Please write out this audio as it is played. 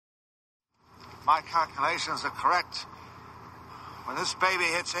my calculations are correct, when this baby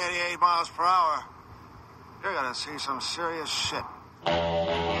hits 88 miles per hour, you're gonna see some serious shit.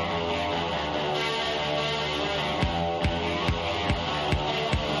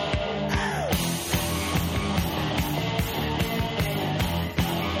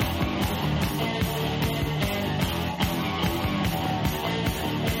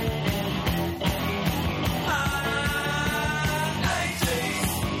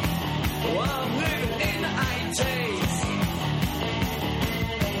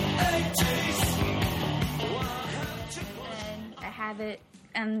 It,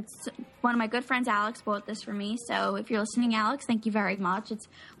 and one of my good friends, Alex, bought this for me. So if you're listening, Alex, thank you very much. It's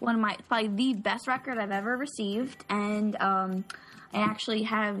probably the best record I've ever received, and I actually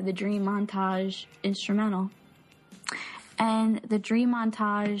have the Dream Montage instrumental. And the Dream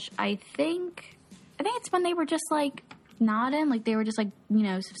Montage, I think it's when they were just like nodding, like they were just like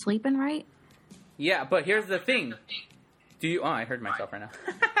sleeping, right? Yeah, but here's the thing. Oh, I heard myself right now.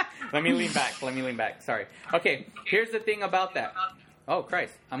 Let me lean back. Sorry. Okay, here's the thing about that. Oh,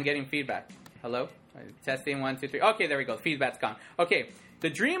 Christ. I'm getting feedback. Hello? Testing 1, 2, 3. Okay, there we go. Feedback's gone. Okay, the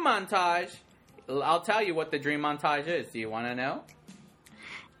Dream Montage. I'll tell you what the Dream Montage is. Do you want to know?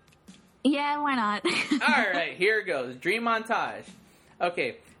 Yeah, why not? All right, here it goes. Dream Montage.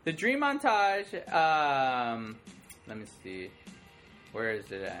 Okay, the Dream Montage. Let me see. Where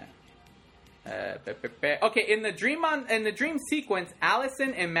is it at? Okay, in the dream sequence,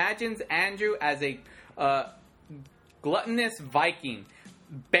 Allison imagines Andrew as a gluttonous Viking,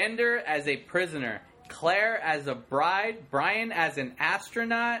 Bender as a prisoner, Claire as a bride, Brian as an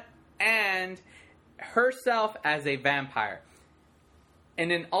astronaut, and herself as a vampire.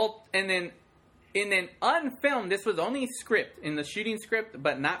 And in an unfilmed, this was only script in the shooting script,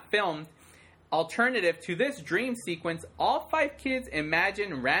 but not filmed. Alternative to this dream sequence, all 5 kids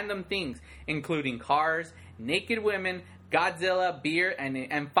imagine random things, including cars, naked women, Godzilla, beer,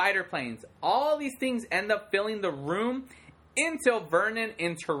 and fighter planes. All these things end up filling the room until Vernon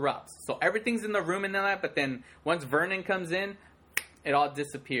interrupts. So everything's in the room and all that, but then once Vernon comes in, it all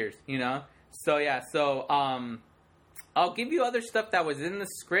disappears, So yeah, I'll give you other stuff that was in the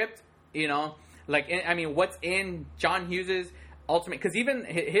script, what's in John Hughes's Ultimate, because even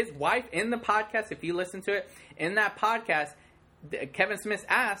his wife in the podcast, if you listen to it, in that podcast, Kevin Smith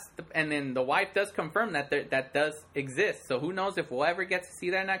asked, and then the wife does confirm that that does exist. So who knows if we'll ever get to see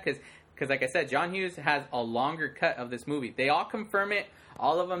that or not, because like I said, John Hughes has a longer cut of this movie. They all confirm it.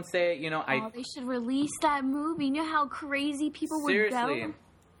 All of them say, they should release that movie. You know how crazy people would go?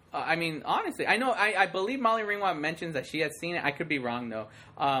 Honestly, I know, I believe Molly Ringwald mentions that she has seen it. I could be wrong, though.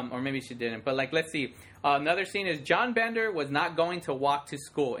 Or maybe she didn't. But, let's see. Another scene is John Bender was not going to walk to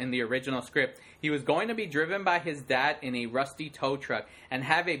school in the original script. He was going to be driven by his dad in a rusty tow truck and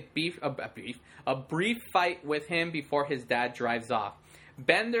have a brief fight with him before his dad drives off.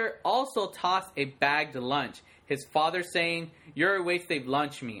 Bender also tossed a bagged lunch, his father saying, "You're a waste of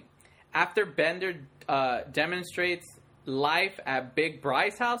lunch meat." After Bender demonstrates life at Big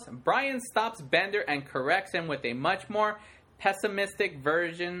Bry's house, Brian stops Bender and corrects him with a much more pessimistic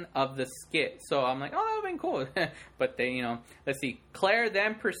version of the skit. So I'm like, oh, that would have been cool. But they, let's see. Claire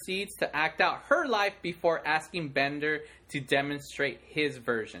then proceeds to act out her life before asking Bender to demonstrate his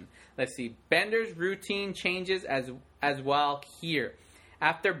version. Let's see. Bender's routine changes as well here.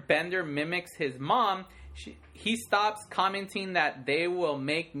 After Bender mimics his mom, he stops commenting that they will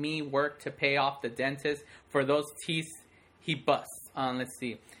make me work to pay off the dentist for those teeth he busts. Let's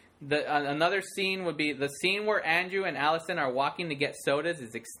see. Another scene would be the scene where Andrew and Allison are walking to get sodas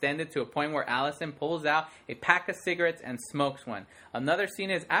is extended to a point where Allison pulls out a pack of cigarettes and smokes one. Another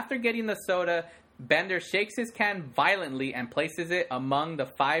scene is after getting the soda, Bender shakes his can violently and places it among the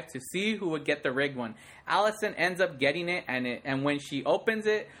 5 to see who would get the rigged one. Allison ends up getting it, and when she opens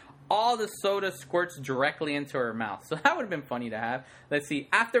it, all the soda squirts directly into her mouth. So that would have been funny to have. Let's see.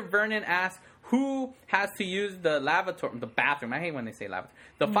 After Vernon asks who has to use the bathroom. I hate when they say lavatory.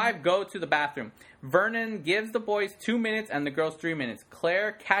 The 5 go to the bathroom. Vernon gives the boys 2 minutes and the girls 3 minutes.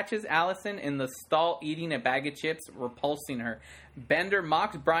 Claire catches Allison in the stall eating a bag of chips, repulsing her. Bender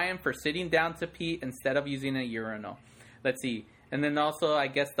mocks Brian for sitting down to pee instead of using a urinal. Let's see. And then also, I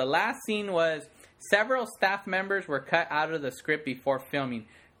guess the last scene was several staff members were cut out of the script before filming.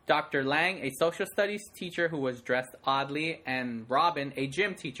 Dr. Lang, a social studies teacher who was dressed oddly, and Robin, a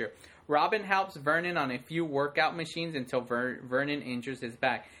gym teacher. Robin helps Vernon on a few workout machines until Vernon injures his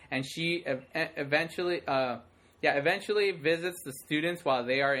back, and she eventually visits the students while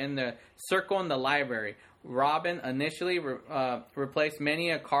they are in the circle in the library. Robin initially replaced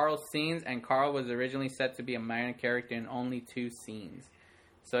many of Carl's scenes, and Carl was originally set to be a minor character in only 2 scenes.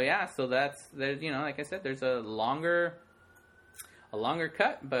 So yeah, so there's like I said, there's a longer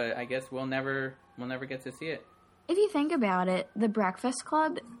cut, but I guess we'll never get to see it. If you think about it, The Breakfast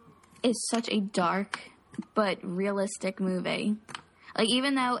Club is such a dark but realistic movie. Like,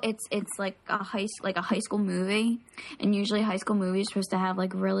 even though it's like a high school movie, and usually high school movies are supposed to have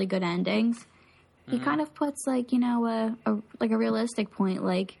like really good endings, he kind of puts like a realistic point,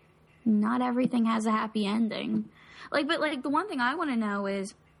 like not everything has a happy ending. Like, but like the one thing I want to know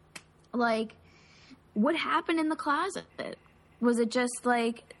is like what happened in the closet. Was it just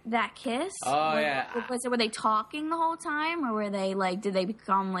like that kiss? Oh, yeah. Were they talking the whole time, or were they like? Did they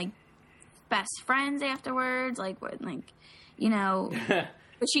become like best friends afterwards? Like, what? Like,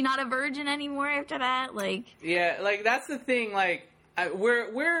 was she not a virgin anymore after that? Like, yeah, like that's the thing. Like,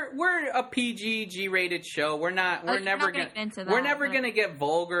 we're a PG G-rated show. We're never gonna get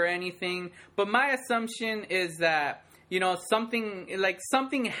vulgar or anything. But my assumption is that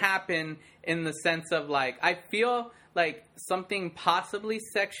something happened in the sense of like I feel like something possibly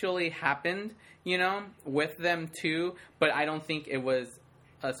sexually happened, with them too. But I don't think it was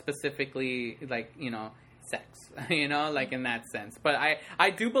specifically like sex, like in that sense. But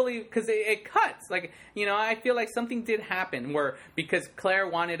I do believe, because it cuts, like, I feel like something did happen where, because Claire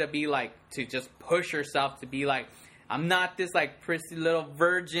wanted to be like, to just push herself to be like, I'm not this like prissy little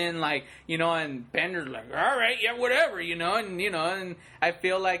virgin, like, and Bender's like, all right, yeah, whatever, and I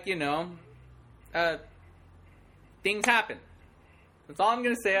feel like, things happen. That's all I'm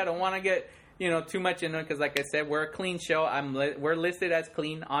going to say. I don't want to get, too much into it, because like I said, we're a clean show. We're listed as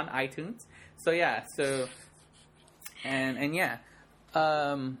clean on iTunes. So yeah, and yeah.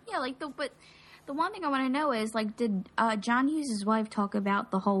 But the one thing I want to know is, like, did John Hughes' wife talk about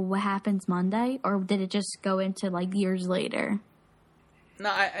the whole What Happens Monday, or did it just go into like years later?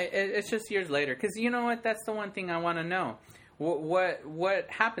 No, it's just years later, because you know what? That's the one thing I want to know. What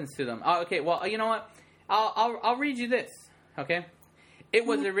happens to them? Oh, okay, well, you know what? I'll read you this. Okay, it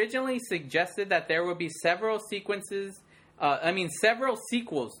was originally suggested that there would be several sequels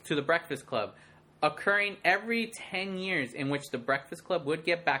to The Breakfast Club, occurring every 10 years, in which The Breakfast Club would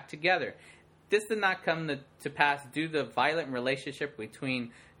get back together. This did not come to pass due to the violent relationship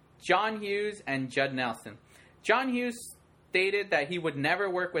between John Hughes and Judd Nelson. John Hughes stated that he would never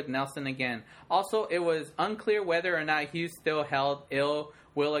work with Nelson again. Also, it was unclear whether or not Hughes still held ill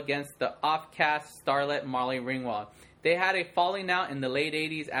will against the off-cast starlet Molly Ringwald. They had a falling out in the late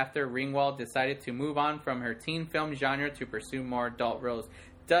 80s after Ringwald decided to move on from her teen film genre to pursue more adult roles,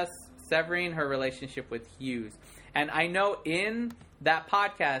 thus severing her relationship with Hughes. And I know in that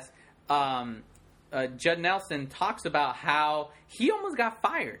podcast, Judd Nelson talks about how he almost got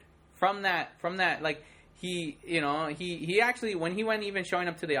fired from that. Like, he actually, when he went even showing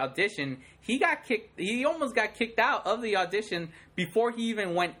up to the audition, he almost got kicked out of the audition before he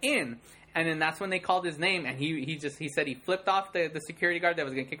even went in. And then that's when they called his name, and he said he flipped off the security guard that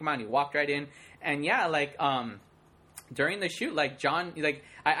was going to kick him out, and he walked right in. And yeah, like, during the shoot, like, John, like,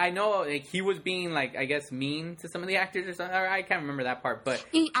 I know, like, he was being, like, I guess, mean to some of the actors or something. I can't remember that part, but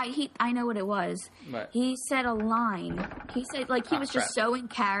I know what it was. What? He said a line. He said, like, he was just so in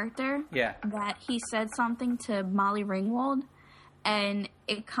character, yeah, that he said something to Molly Ringwald, and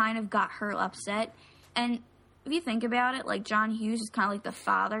it kind of got her upset. And if you think about it, like, John Hughes is kind of like the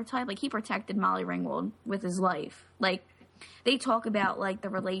father type. Like, he protected Molly Ringwald with his life. Like, they talk about, like, the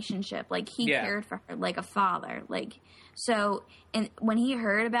relationship. Like, he cared for her like a father. Like, so, and when he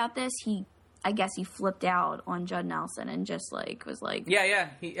heard about this, I guess he flipped out on Judd Nelson and just, like, was like... Yeah.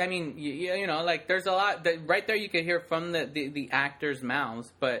 Like, there's a lot that right there you could hear from the actors'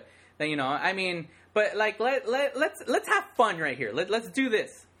 mouths. But, but, like, let's have fun right here. Let's do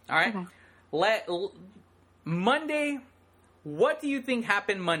this. All right? Okay. Monday, what do you think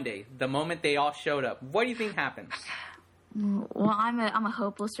happened Monday, the moment they all showed up? What do you think happened? Well, I'm a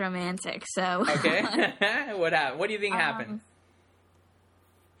hopeless romantic, so... Okay. What happened? What do you think happened?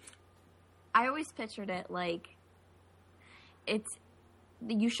 I always pictured it like...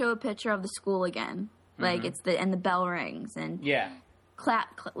 You show a picture of the school again. Like, and the bell rings, and... Yeah.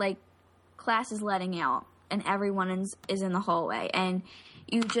 Class is letting out, and everyone is in the hallway, and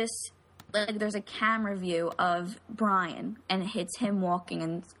you just... Like, there's a camera view of Brian, and it's him walking,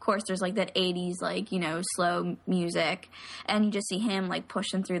 and of course there's, like, that 80s, like, slow music, and you just see him, like,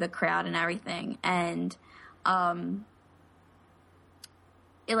 pushing through the crowd and everything, and,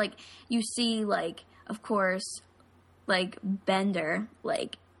 you see, like, of course, like, Bender,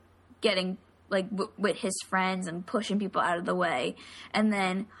 like, getting, like, with his friends and pushing people out of the way, and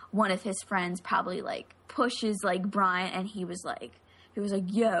then one of his friends probably, like, pushes, like, Brian, and he was, like, he was like,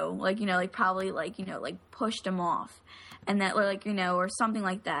 yo, like, you know, like probably like, you know, like pushed him off. And that, like, you know, or something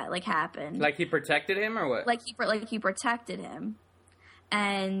like that, like, happened. Like he protected him or what? Like he protected him.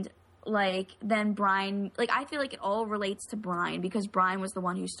 And, like, then Brian, like, I feel like it all relates to Brian because Brian was the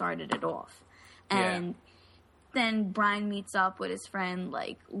one who started it off. And then Brian meets up with his friend,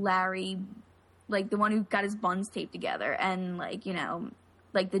 like, Larry, like, the one who got his buns taped together. And, like, you know,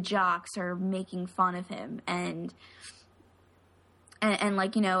 like, the jocks are making fun of him. And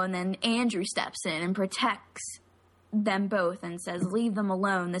like, you know, and then Andrew steps in and protects them both and says, leave them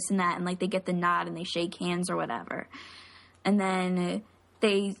alone, this and that. And, like, they get the nod and they shake hands or whatever. And then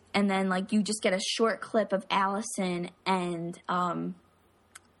like, you just get a short clip of Allison and,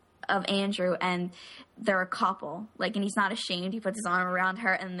 of Andrew, and they're a couple. Like, and he's not ashamed. He puts his arm around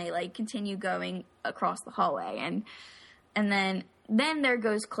her and they, like, continue going across the hallway. And then there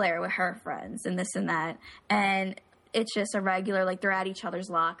goes Claire with her friends and this and that. And it's just a regular, like, they're at each other's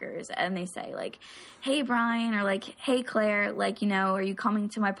lockers and they say, like, hey, Brian, or like, hey, Claire, like, you know, are you coming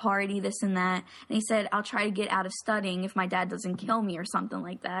to my party, this and that? And he said, I'll try to get out of studying if my dad doesn't kill me or something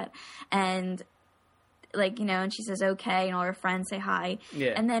like that. And, like, you know, and she says, okay, and all her friends say hi.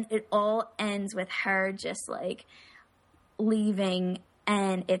 Yeah. And then it all ends with her just, like, leaving,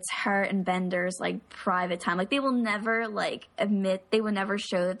 and it's her and Bender's, like, private time. Like, they will never, like, they will never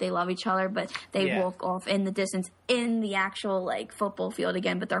show that they love each other, but they walk off in the distance in the actual, like, football field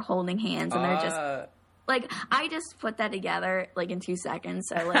again, but they're holding hands, and they're just, like, I just put that together, like, in 2 seconds,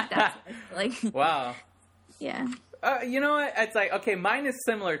 so, like, that's, like, wow. Yeah. You know what? It's like, okay, mine is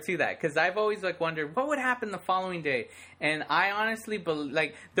similar to that because I've always like wondered what would happen the following day, and I honestly believe,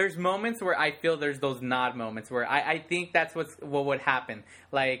 like, there's moments where I feel there's those nod moments where I think that's what would happen.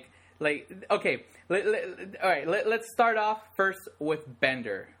 Like okay, all right, let's start off first with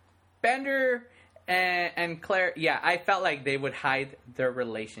Bender and Claire. Yeah, I felt like they would hide their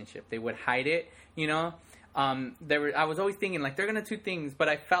relationship. They would hide it, you know. I was always thinking, like, they're going to do things, but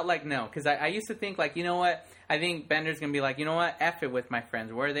I felt like no, because I used to think, like, you know what, I think Bender's going to be like, you know what, F it with my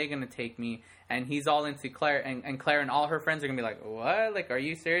friends, where are they going to take me? And he's all into Claire, and Claire and all her friends are going to be like, what? Like, are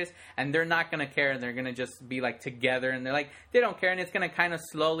you serious? And they're not going to care, and they're going to just be, like, together, and they're like, they don't care, and it's going to kind of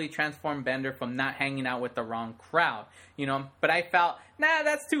slowly transform Bender from not hanging out with the wrong crowd, you know? But I felt, nah,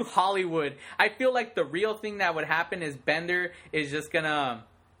 that's too Hollywood. I feel like the real thing that would happen is Bender is just going to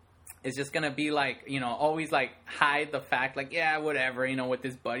be like, you know, always like hide the fact, like, yeah, whatever, you know, with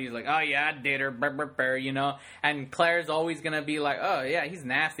his buddies, like, oh yeah, I did her, you know, and Claire's always going to be like, oh yeah, he's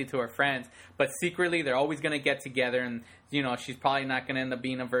nasty to her friends, but secretly they're always going to get together, and, you know, she's probably not going to end up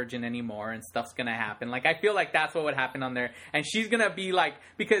being a virgin anymore, and stuff's going to happen. Like, I feel like that's what would happen on there, and she's going to be like,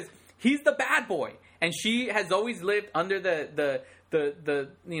 because he's the bad boy, and she has always lived under the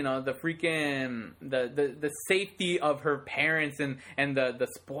you know, the freaking the safety of her parents and the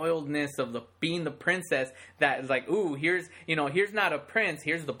spoiledness of being the princess, that is like, ooh, here's not a prince,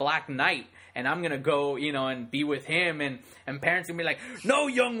 here's the Black Knight, and I'm gonna go, you know, and be with him, and parents gonna be like, no,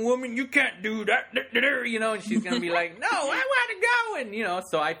 young woman, you can't do that, you know, and she's gonna be like, no, I want to go, and, you know,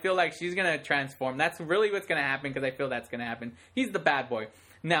 so I feel like she's gonna transform. That's really what's gonna happen, because I feel that's gonna happen. He's the bad boy.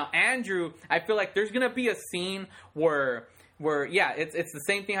 Now Andrew, I feel like there's gonna be a scene where yeah, it's the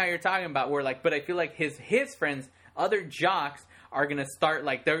same thing how you're talking about, where, like, but I feel like his friends, other jocks, are gonna start,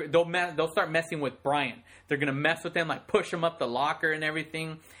 like, they'll start messing with Brian. They're gonna mess with him, like, push him up the locker and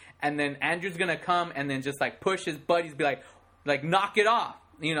everything, and then Andrew's gonna come and then just, like, push his buddies, be like knock it off,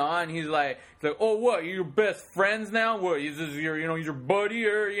 you know, and he's like, oh, what, you're your best friends now? What, is this your buddy,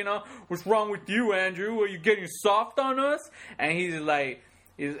 or, you know, what's wrong with you, Andrew? Are you getting soft on us? And he's like,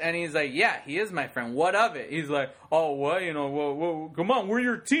 yeah, he is my friend. What of it? He's like, oh, what? You know, well, come on, we're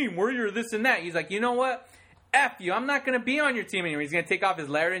your team. We're your this and that. He's like, you know what? F you. I'm not going to be on your team anymore. He's going to take off his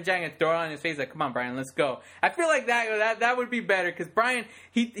Larry jacket and throw it on his face. Like, come on, Brian, let's go. I feel like that would be better, because Brian,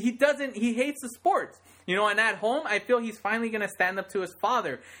 he hates the sports. You know, and at home, I feel he's finally going to stand up to his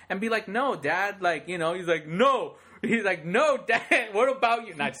father and be like, no, Dad. Like, you know, he's like, no. He's like, no, Dad, what about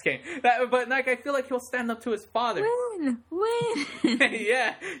you? Not just kidding. But, like, I feel like he'll stand up to his father. Win.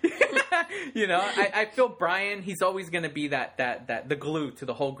 Yeah. You know, I feel Brian, he's always going to be the glue to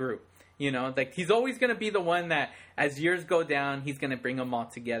the whole group. You know, like, he's always going to be the one that, as years go down, he's going to bring them all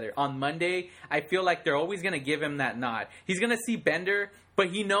together. On Monday, I feel like they're always going to give him that nod. He's going to see Bender, but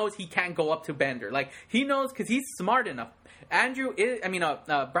he knows he can't go up to Bender. Like, he knows, because he's smart enough.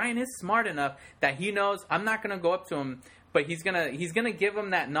 Brian is smart enough that he knows, I'm not going to go up to him, but he's gonna give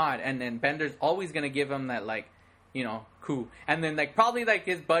him that nod, and then Bender's always going to give him that, like, you know, cool. And then, like, probably, like,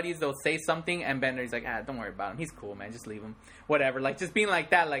 his buddies, they'll say something, and Bender's like, don't worry about him. He's cool, man. Just leave him. Whatever. Like, just being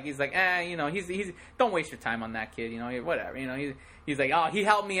like that. Like, he's like, you know, he's don't waste your time on that kid, you know, whatever. You know, he's like, oh, he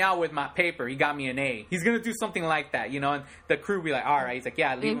helped me out with my paper. He got me an A. He's going to do something like that, you know, and the crew be like, all right. He's like,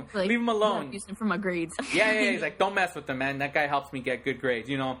 yeah, leave him alone. Use him for my grades. Yeah. He's like, don't mess with him, man. That guy helps me get good grades,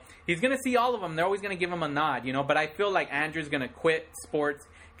 you know. He's going to see all of them. They're always going to give him a nod, you know, but I feel like Andrew's going to quit sports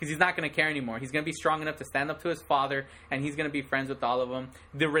because he's not going to care anymore. He's going to be strong enough to stand up to his father, and he's going to be friends with all of them.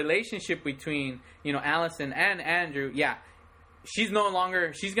 The relationship between, you know, Allison and Andrew, yeah, she's no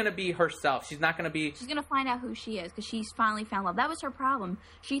longer, she's going to be herself. She's not going to be... She's going to find out who she is because she's finally found love. That was her problem.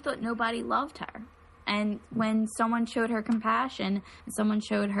 She thought nobody loved her. And when someone showed her compassion, and someone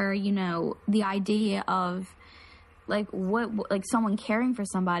showed her, you know, the idea of, like, like someone caring for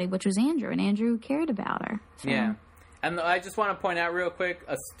somebody, which was Andrew, and Andrew cared about her. So. Yeah. And I just want to point out real quick,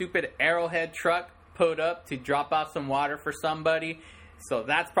 a stupid Arrowhead truck pulled up to drop off some water for somebody. So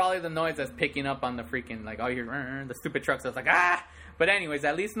that's probably the noise that's picking up on the freaking, like, all your the stupid trucks. That's like, ah! But anyways,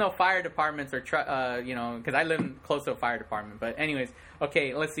 at least no fire departments or, you know, because I live close to a fire department. But anyways,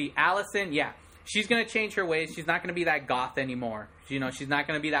 okay, let's see. Allison, yeah, she's going to change her ways. She's not going to be that goth anymore. You know, she's not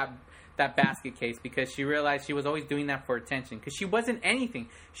going to be that basket case because she realized she was always doing that for attention because she wasn't anything.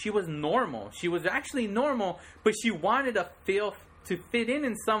 She was normal. She was actually normal, but she wanted to fit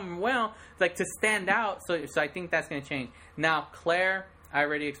in some like to stand out. So I think that's going to change. Now, Claire, I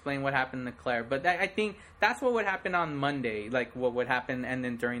already explained what happened to Claire, but I think that's what would happen on Monday, like what would happen and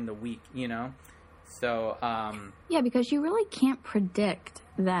then during the week, you know? So, yeah, because you really can't predict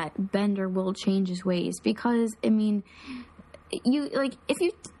that Bender will change his ways because, I mean,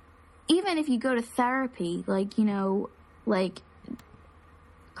 even if you go to therapy, like, you know, like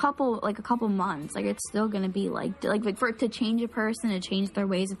a couple months, like it's still going to be like for it to change a person, to change their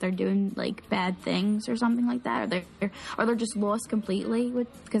ways if they're doing like bad things or something like that, or they're just lost completely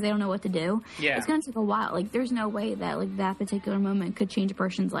because they don't know what to do. Yeah. It's going to take a while. Like there's no way that like that particular moment could change a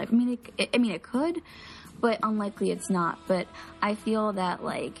person's life. I mean, it could, but unlikely it's not. But I feel that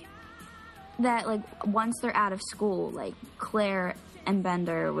like once they're out of school, like Claire and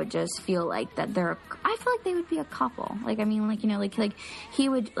Bender would just feel like that I feel like they would be a couple. Like, I mean, like, you know, like he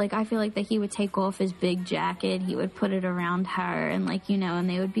would, like, I feel like that he would take off his big jacket, he would put it around her, and, like, you know, and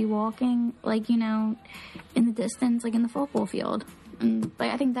they would be walking, like, you know, in the distance, like, in the football field. And,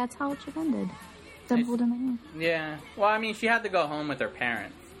 like, I think that's how it should have ended. Them holding their hand. Yeah. Well, I mean, she had to go home with her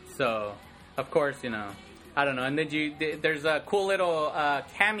parents. So, of course, you know, I don't know. And then there's a cool little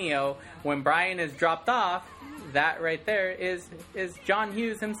cameo when Brian is dropped off. That right there is John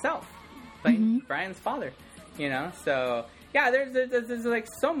Hughes himself, like Brian's father, you know. So yeah, there's like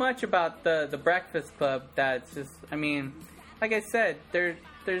so much about the Breakfast Club that's just, I mean, like I said, there's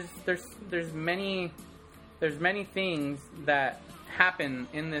many things that happen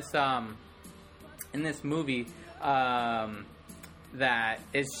in this movie that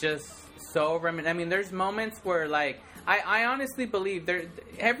is just so I mean, there's moments where like I honestly believe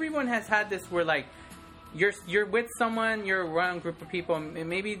everyone has had this where like. You're with someone, you're around a group of people, and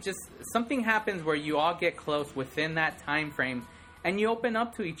maybe just something happens where you all get close within that time frame, and you open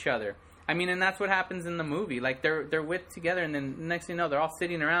up to each other. I mean, and that's what happens in the movie. Like they're with together, and then next thing you know, they're all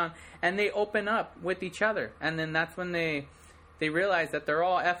sitting around, and they open up with each other, and then that's when they realize that they're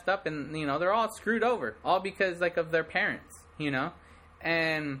all effed up, and you know they're all screwed over, all because like of their parents, you know,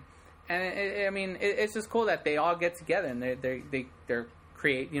 and I mean it's just cool that they all get together and they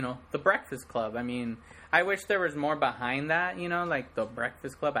create, you know, the Breakfast Club. I mean, I wish there was more behind that, you know, like the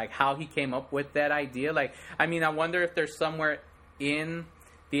Breakfast Club, like how he came up with that idea. Like, I mean, I wonder if there's somewhere in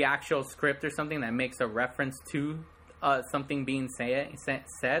the actual script or something that makes a reference to something being said.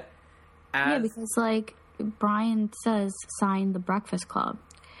 Yeah, because like Brian says, sign the Breakfast Club.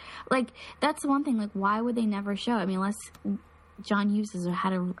 Like that's the one thing. Like, why would they never show? I mean, unless John Hughes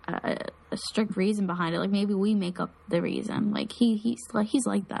had a strict reason behind it. Like maybe we make up the reason. Like he's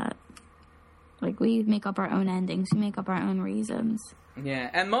like that. Like we make up our own endings. We make up our own reasons. Yeah,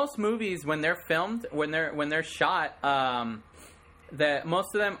 and most movies when they're filmed, when they're shot, that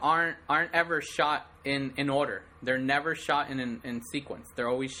most of them aren't ever shot in order. They're never shot in sequence. They're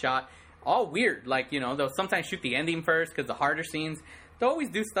always shot all weird. Like, you know, they'll sometimes shoot the ending first because the harder scenes. They'll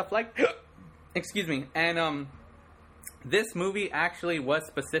always do stuff like, excuse me, and this movie actually was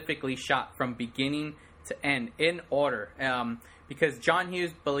specifically shot from beginning to end in order, because John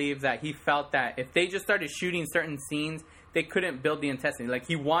Hughes believed that he felt that if they just started shooting certain scenes, they couldn't build the intensity. Like,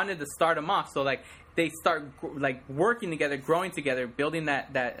 he wanted to start them off, so like they start like working together, growing together, building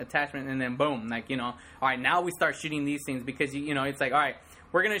that attachment, and then boom, like, you know, all right, now we start shooting these scenes because you know it's like, all right,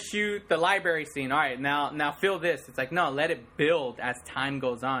 we're gonna shoot the library scene. All right, now fill this. It's like, no, let it build as time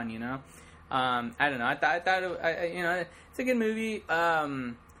goes on. You know, I don't know. I thought you know, it's a good movie.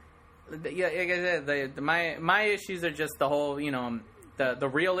 Yeah, like I said, my issues are just the whole, you know, the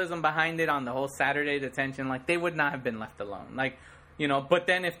realism behind it on the whole Saturday detention. Like, they would not have been left alone. Like, you know, but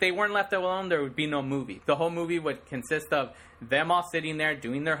then if they weren't left alone, there would be no movie. The whole movie would consist of them all sitting there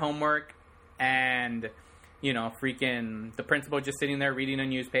doing their homework and, you know, freaking the principal just sitting there reading a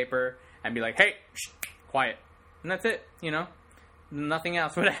newspaper and be like, hey, shh, quiet. And that's it, you know. Nothing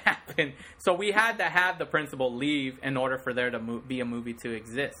else would have happened. So we had to have the principal leave in order for there to be a movie to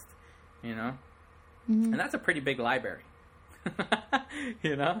exist, you know. Mm-hmm. And that's a pretty big library.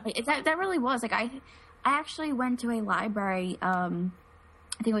 You know? That really was. Like, I actually went to a library, I think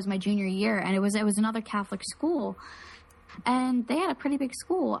it was my junior year, and it was another Catholic school. And they had a pretty big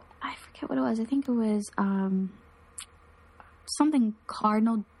school. I forget what it was. I think it was something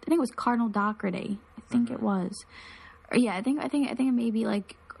Cardinal. I think it was Cardinal Doherty. I think it was. Or yeah, I think it may be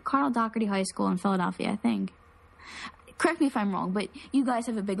like Cardinal Doherty High School in Philadelphia, I think. Correct me if I'm wrong, but you guys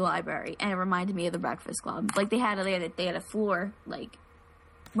have a big library, and it reminded me of the Breakfast Club. Like, they had a floor, like.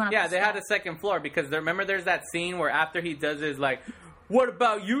 Yeah, they had a second floor because remember there's that scene where after he does his like, "What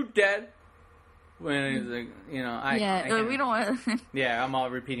about you, Dad?" When he's like, you know, we don't want to. Yeah, I'm all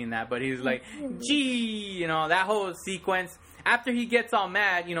repeating that, but he's like, "Gee," you know, that whole sequence. After he gets all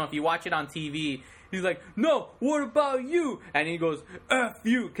mad, you know, if you watch it on TV, he's like, "No, what about you?" And he goes, "F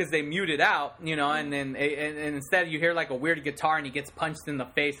you," because they mute it out, you know, and then and instead you hear like a weird guitar and he gets punched in the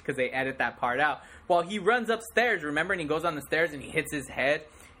face because they edit that part out. Well, he runs upstairs, remember, and he goes on the stairs and he hits his head,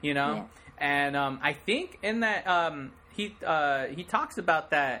 you know, yeah. And I think in that he talks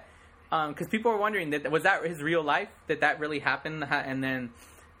about that because people were wondering that was that his real life, that really happened, and then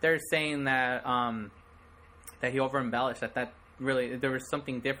they're saying that that he over embellished that really there was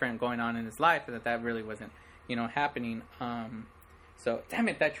something different going on in his life, and that really wasn't, you know, happening. So damn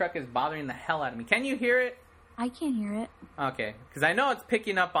it, that truck is bothering the hell out of me. Can you hear it? I can't hear it. Okay, because I know it's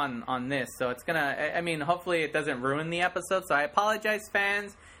picking up on this, so it's gonna. I mean, hopefully it doesn't ruin the episode. So I apologize,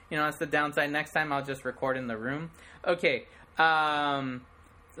 fans. You know, that's the downside. Next time I'll just record in the room. Okay.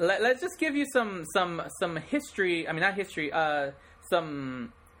 Let's just give you some history. I mean, not history.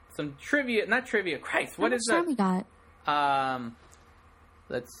 Some trivia. Not trivia. Christ, what is that? How much time we got?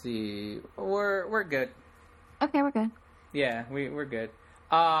 Let's see. We're good. Okay, we're good. Yeah, we're good.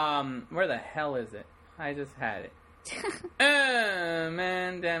 Where the hell is it? I just had it.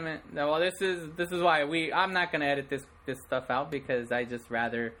 Man, damn it. Well, this is why I'm not gonna edit this stuff out because I just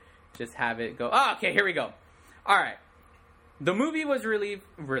rather just have it go. Oh, okay, here we go. All right. The movie was released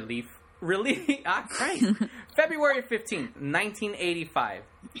February 15th, 1985.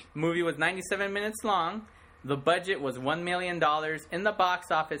 Movie was 97 minutes long. The budget was $1 million. In the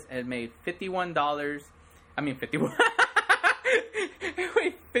box office, it made $51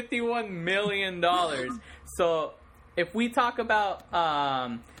 million. So if we talk about,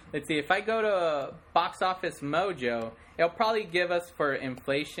 let's see, if I go to Box Office Mojo, it'll probably give us for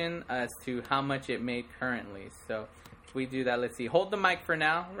inflation as to how much it made currently. So if we do that, let's see. Hold the mic for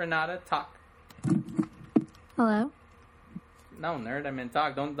now, Renata. Talk. Hello? No, nerd, I meant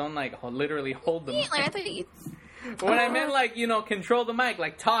talk. Don't like literally hold the mic. Like, I thought you... When I meant like, you know, control the mic,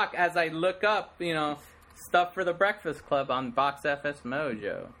 like talk as I look up, you know, stuff for the Breakfast Club on Box Office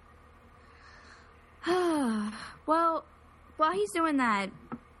Mojo. Well, while he's doing that,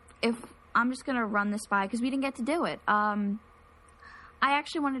 if I'm just gonna run this by because we didn't get to do it. I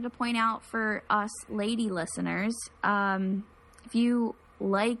actually wanted to point out for us lady listeners, if you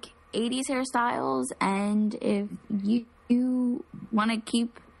like 80s hairstyles and if you want to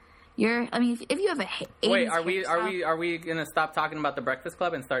keep your, I mean, if you have a 80s wait, are we gonna stop talking about the Breakfast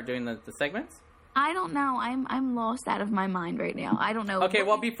Club and start doing the segments? I don't know. I'm lost out of my mind right now. I don't know. Okay,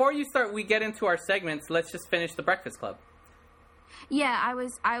 well, before we get into our segments, let's just finish the Breakfast Club. Yeah, I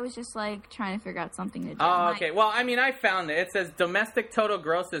was just like trying to figure out something to do. Oh, okay. Well, I mean, I found it. It says domestic total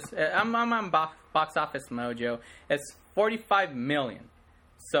gross is. I'm on Box Office Mojo. It's 45 million.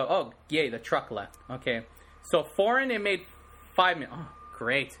 So, oh, yay, the truck left. Okay, so foreign it made 5 million. Oh,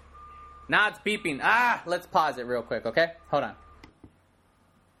 great. Now it's beeping. Let's pause it real quick. Okay, hold on.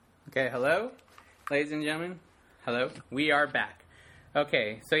 Okay, hello. Ladies and gentlemen, hello. We are back.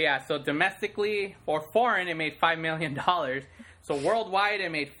 Okay, so yeah, so domestically or foreign, it made $5 million. So worldwide, it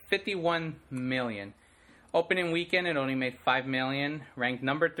made $51 million. Opening weekend, it only made $5 million. Ranked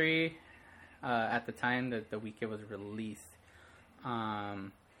number 3 at the time that the week it was released. I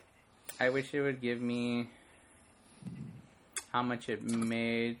wish it would give me how much it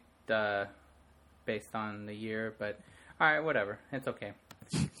made based on the year, but all right, whatever. It's okay.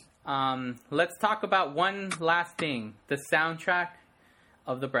 let's talk about one last thing: the soundtrack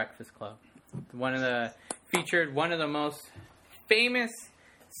of The Breakfast Club. One of the most famous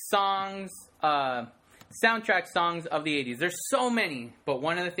songs, soundtrack songs of the 80s. There's so many, but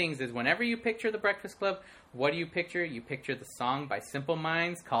one of the things is whenever you picture The Breakfast Club, what do you picture? You picture the song by Simple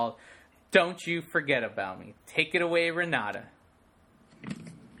Minds called "Don't You Forget About Me." Take it away, Renata.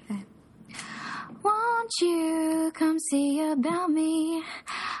 Won't you come see about me?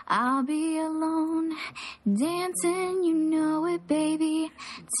 I'll be alone, dancing, you know it, baby.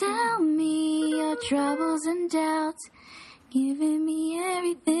 Tell me your troubles and doubts, giving me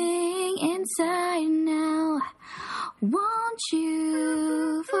everything inside now. Won't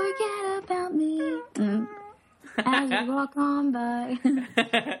you forget about me? As we walk on by.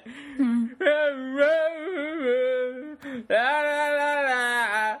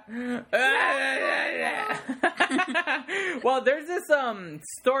 Well, there's this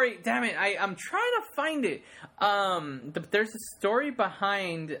story. Damn it, I'm trying to find it. There's a story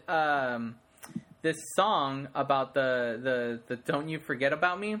behind this song about the "Don't You Forget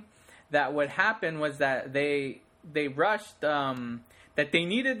About Me." That what happened was that they rushed. That they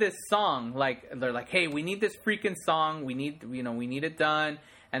needed this song, like they're like, hey, we need this freaking song, we need it done,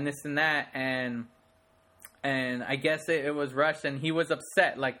 and this and that, and I guess it was rushed, and he was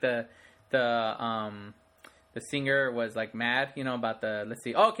upset, like the singer was like mad, about the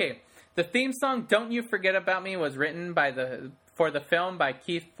theme song "Don't You Forget About Me" was written for the film by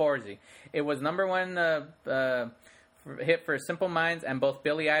Keith Forsey. It was number one hit for Simple Minds, and both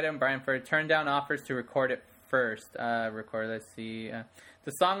Billy Idol and Brian Ferry turned down offers to record it first. Let's see.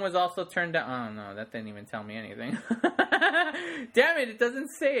 The song was also turned down. Oh no, that didn't even tell me anything. Damn it doesn't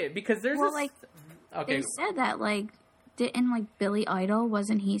say it because there's okay. They said that didn't Billy Idol,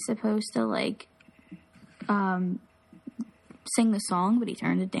 wasn't he supposed to sing the song, but he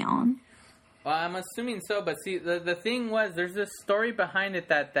turned it down? Well, I'm assuming so, but see, the thing was, there's this story behind it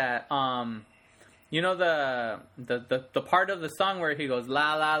that the part of the song where he goes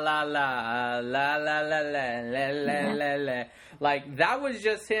la la la la la la la la la la la, like that was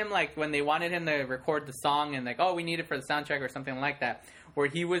just him, like when they wanted him to record the song and we need it for the soundtrack or something like that, where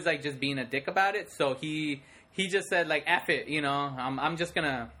he was just being a dick about it. So he just said F it, I'm just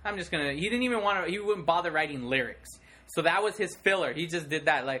gonna he didn't even he wouldn't bother writing lyrics. So that was his filler. He just did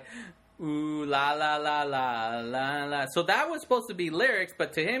that ooh la la la la la la. So that was supposed to be lyrics,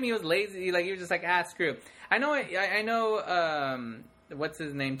 but to him he was lazy. He was just screw. I know. What's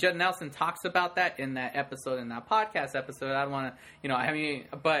his name? Judd Nelson talks about that in that episode, in that podcast episode. I don't want to,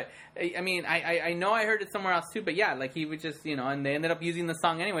 I know I heard it somewhere else too. But yeah, he would just, and they ended up using the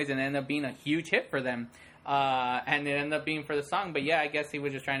song anyways, and it ended up being a huge hit for them. And it ended up being for the song. But yeah, I guess he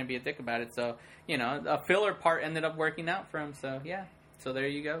was just trying to be a dick about it. So a filler part ended up working out for him. So yeah, so there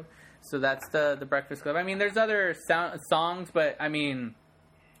you go. So that's the Breakfast Club. There's other songs, but the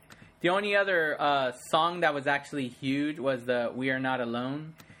only other song that was actually huge was the "We Are Not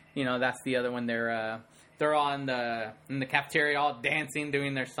Alone." That's the other one. They're all in the cafeteria, all dancing,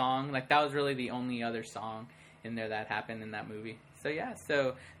 doing their song. That was really the only other song in there that happened in that movie. So yeah,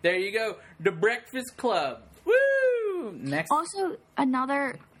 so there you go, The Breakfast Club. Woo! Next. Also,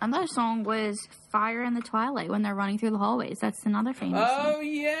 another song was "Fire in the Twilight" when they're running through the hallways. That's another famous song. Oh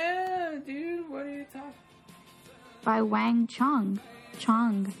yeah, dude. What are you talking? By Wang Chung.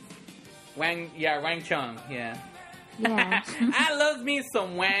 Wang Chung, yeah. Yeah. I love me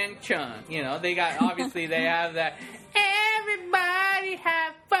some Wang Chung. They got, obviously, they have that, everybody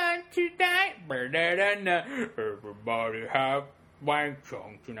have fun tonight. Everybody have Wang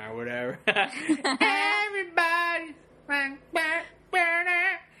Chung tonight, whatever. Everybody.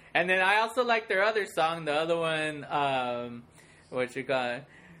 And then I also like their other song, the other one, what you call it?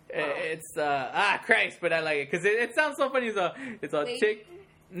 It's, Christ, but I like it, because it sounds so funny. It's a chick.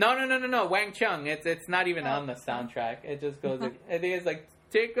 No, Wang Chung. It's not even on the soundtrack. It just goes. I think it's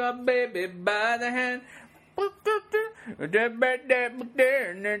take a baby by the hand.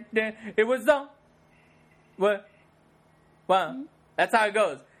 It was on. What? Wow. That's how it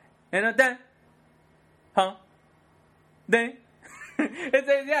goes. And a day. Huh? Day.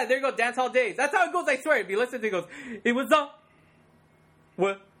 Yeah, there you go. Dance Hall Days. That's how it goes. I swear. If you listen, it goes. It was on.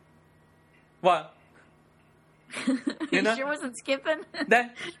 What? What? You sure wasn't skipping?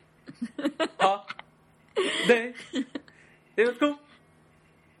 That. They. It was cool.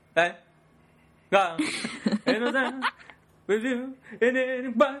 That. God. And was that with you. And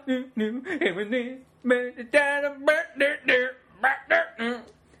anybody knew. And when they made it down a birthday.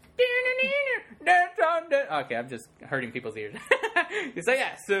 Okay, I'm just hurting people's ears. So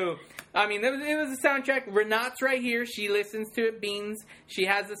yeah, so I mean, it was a soundtrack. Renat's right here. She listens to it. Beans. She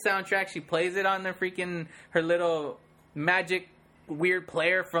has the soundtrack. She plays it on her little magic weird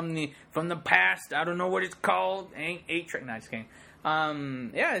player from the past. I don't know what it's called. Ain't 8-track. No, just kidding.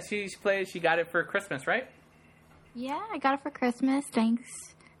 Yeah, she plays. She got it for Christmas, right? Yeah, I got it for Christmas. Thanks,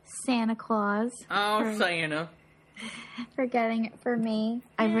 Santa Claus. Oh, Santa. For getting it for me.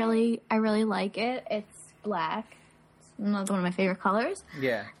 I really like it. It's black. It's another one of my favorite colors.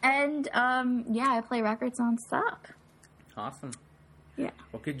 Yeah. And yeah, I play records non-stop. Awesome. Yeah.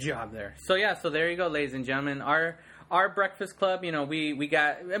 Well, good job there. So yeah, so there you go, ladies and gentlemen. Our Breakfast Club, you know, we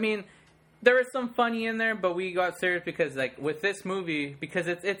got, I mean, there is some funny in there, but we got serious because, like, with this movie, because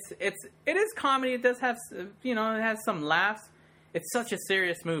it is comedy. It does have, you know, it has some laughs. It's such a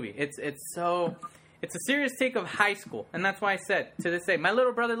serious movie. It's a serious take of high school, and that's why I said to this day, my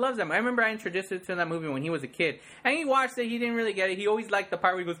little brother loves them. I remember I introduced him to that movie when he was a kid, and he watched it. He didn't really get it. He always liked the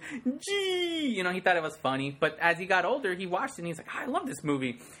part where he goes, "Gee," you know, he thought it was funny. But as he got older, he watched it and he's like, "I love this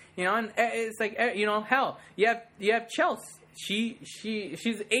movie," you know. And it's like, you know, hell, you have Chelsea.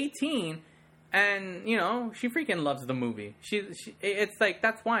 She's 18. And, you know, she freaking loves the movie. It's like,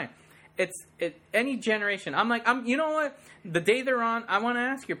 that's why. Any generation. You know what? The day they're on, I want to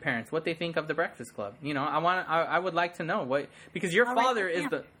ask your parents what they think of The Breakfast Club. You know, I would like to know what, because your father is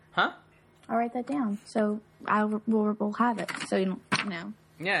the, huh? I'll write that down. So we'll have it. So you don't know.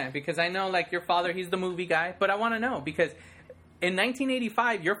 Yeah, because I know, like, your father, he's the movie guy. But I want to know, because in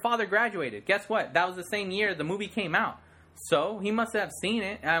 1985, your father graduated. Guess what? That was the same year the movie came out. So, he must have seen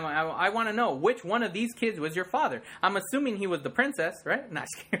it. I want to know, which one of these kids was your father? I'm assuming he was the princess, right? Not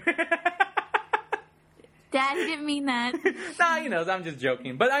Dad, he didn't mean that. Nah, he knows. I'm just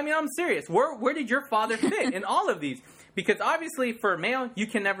joking. But, I mean, I'm serious. Where did your father fit in all of these? Because, obviously, for a male, you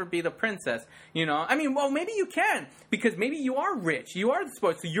can never be the princess. You know? I mean, well, maybe you can. Because maybe you are rich. You are the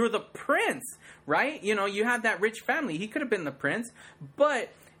sport. So, you're the prince, right? You know, you have that rich family. He could have been the prince. But...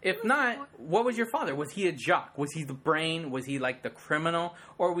 if not, what was your father? Was he a jock? Was he the brain? Was he like the criminal?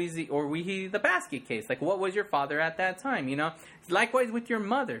 Or was he the basket case? Like, what was your father at that time? You know, likewise with your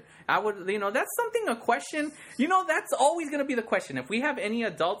mother. That's a question. You know, that's always going to be the question. If we have any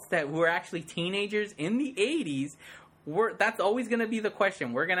adults who are actually teenagers in the 80s, that's always going to be the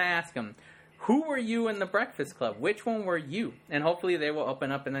question. We're going to ask them, who were you in the Breakfast Club? Which one were you? And hopefully they will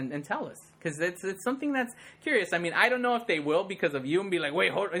open up and tell us. Because it's something that's curious. I mean, I don't know if they will because of you and be like,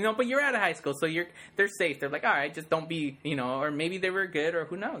 wait, hold, you know, but you're out of high school, so they're safe. They're like, all right, just don't be, you know, or maybe they were good, or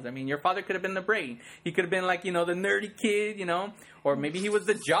who knows. I mean, your father could have been the brain. He could have been like, you know, the nerdy kid, you know, or maybe he was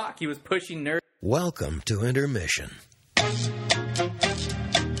the jock. He was pushing nerds. Welcome to Intermission.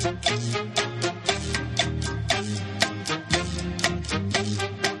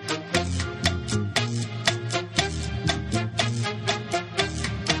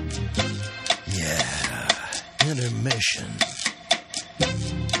 Intermission.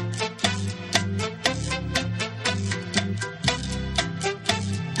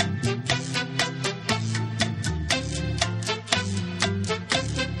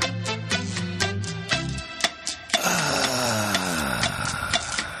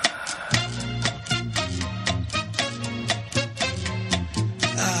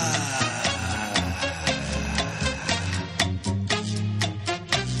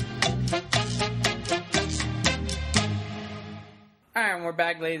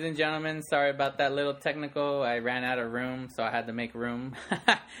 Ladies and gentlemen, sorry about that little technical. I ran out of room, so I had to make room.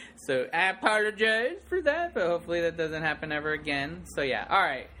 So I apologize for that, but hopefully that doesn't happen ever again. So yeah, all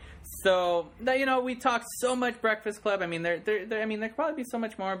right. So you know, we talked so much Breakfast Club. I mean, there could probably be so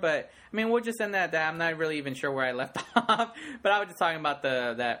much more, but I mean, we'll just end that. I'm not really even sure where I left off, but I was just talking about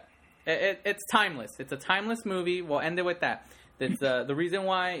it's timeless. It's a timeless movie. We'll end it with that. That's the reason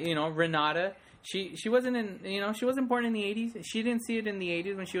why, you know, Renata. She wasn't she wasn't born in the 80s. She didn't see it in the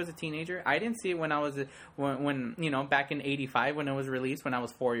 80s when she was a teenager. I didn't see it when I was when you know, back in 85 when it was released when I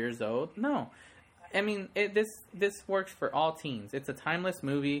was 4 years old. No. I mean, this works for all teens. It's a timeless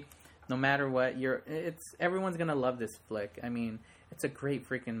movie. No matter what, everyone's going to love this flick. I mean, it's a great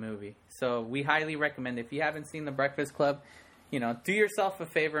freaking movie. So, we highly recommend it. If you haven't seen The Breakfast Club, you know, do yourself a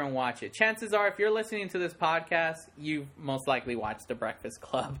favor and watch it. Chances are, if you're listening to this podcast, you've most likely watched The Breakfast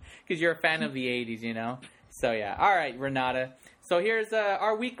Club because you're a fan of the 80s, you know? So, yeah. All right, Renata. So, here's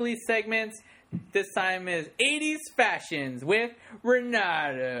our weekly segments. This time is 80s Fashions with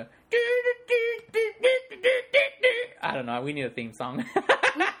Renata. I don't know. We need a theme song.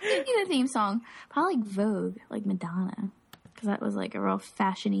 We need a theme song. Probably like Vogue, like Madonna. Because that was like a real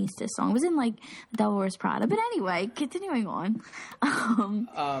fashionista song. It was in like Devil Wears Prada. But anyway, continuing on.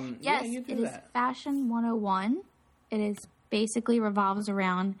 Yes, yeah, it is Fashion 101. It is basically revolves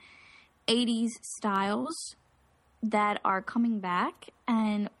around 80s styles that are coming back.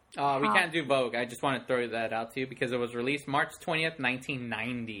 And we can't do Vogue. I just want to throw that out to you because it was released March 20th,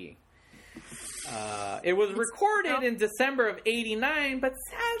 1990. It was recorded in December of 89, but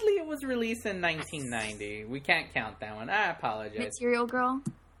sadly it was released in 1990. We can't count that one. I apologize. Material Girl.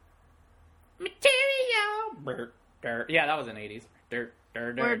 Material. Yeah, that was in 80s.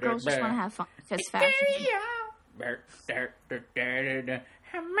 Where girls just want to have fun because fashion.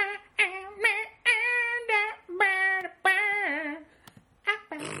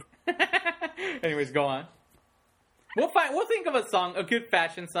 Anyways, go on. We'll think of a song, a good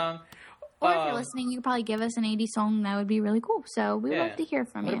fashion song. Or if you're listening, you could probably give us an 80s song. That would be really cool. So we would love to hear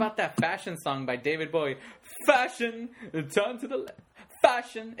from you. What about that fashion song by David Bowie? Fashion, turn to the left.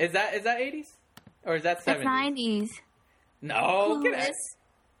 Fashion. Is that 80s? Or is that 70s? That's 90s. No, get it.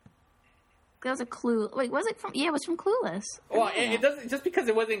 That was a Clue. Wait, was it from? Yeah, it was from Clueless. Well, it doesn't. Just because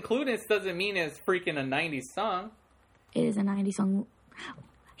it wasn't included doesn't mean it's freaking a 90s song. It is a 90s song.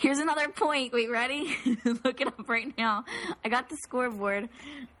 Here's another point. Wait, ready? Look it up right now. I got the scoreboard.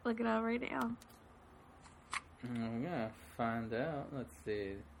 Look it up right now. I'm gonna find out. Let's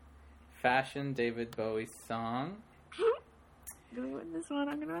see. Fashion David Bowie song. I'm gonna win this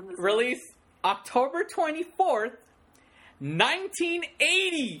one. Released October 24th,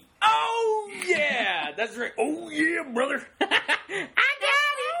 1980. Oh yeah, that's right. Oh yeah, brother. I got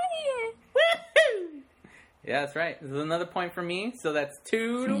it. Woohoo! Yeah, that's right. This is another point for me, so that's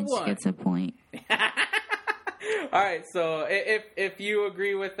 2-1. Gets a point. All right, so if you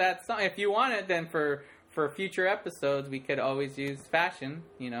agree with that song, if you want it, then for future episodes, we could always use fashion.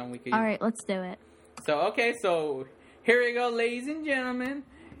 We could. All right, let's do it. So so here we go, ladies and gentlemen.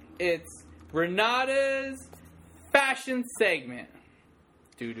 It's Renata's fashion segment.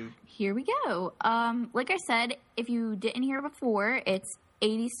 Doo-doo. Here we go. Like I said, if you didn't hear before, it's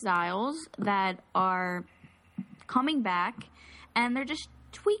 80 styles that are coming back, and they're just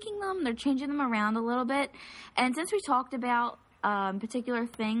tweaking them. They're changing them around a little bit. And since we talked about particular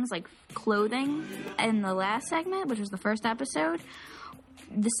things like clothing in the last segment, which was the first episode,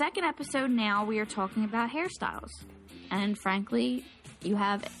 the second episode now we are talking about hairstyles. And frankly, you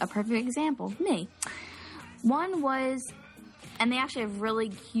have a perfect example, me. One was, and they actually have really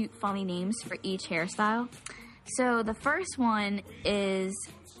cute, funny names for each hairstyle. So the first one is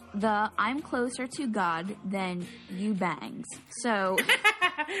the I'm closer to God than you bangs. So...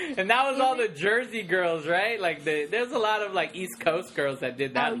 And that was all the Jersey girls, right? Like, there's a lot of, like, East Coast girls that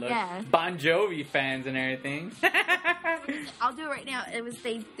did that look. Yeah. Bon Jovi fans and everything. I'll do it right now. It was,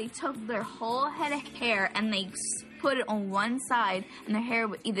 they took their whole head of hair and they put it on one side, and their hair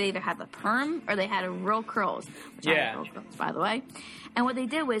would either have a perm or they had a real curls. Which I had real curls, by the way. And what they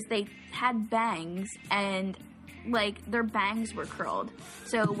did was they had bangs, and, like, their bangs were curled.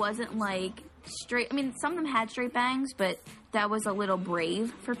 So it wasn't, like, straight. I mean, some of them had straight bangs, but that was a little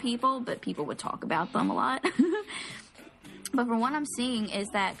brave for people, but people would talk about them a lot. But from what I'm seeing is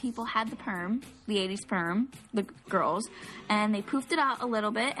that people had the perm, the 80s perm, the girls, and they poofed it out a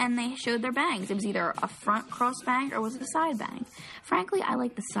little bit, and they showed their bangs. It was either a front cross bang or was it a side bang? Frankly, I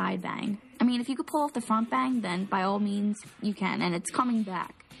like the side bang. I mean, if you could pull off the front bang, then by all means, you can, and it's coming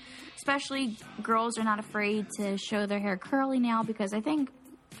back. Especially girls are not afraid to show their hair curly now, because I think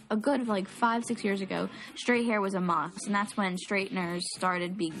a good, 5-6 years ago, straight hair was a must, and that's when straighteners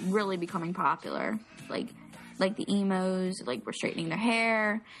started really becoming popular. Like the emos, were straightening their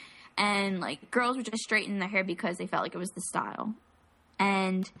hair, and, girls were just straightening their hair because they felt like it was the style.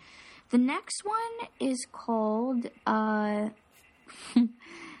 And the next one is called, the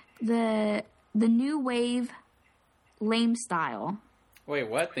New Wave Lame Style. Wait,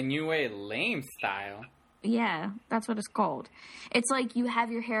 what? The New Wave Lame Style? Yeah, that's what it's called. It's like you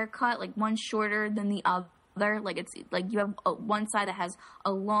have your hair cut, one shorter than the other. It's you have one side that has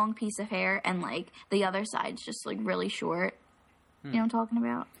a long piece of hair, and the other side's just really short. You know what I'm talking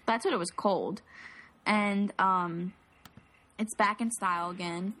about? That's what it was called. And it's back in style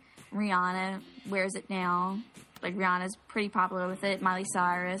again. Rihanna wears it now. Rihanna's pretty popular with it. Miley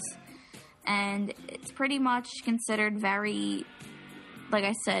Cyrus. And it's pretty much considered very, like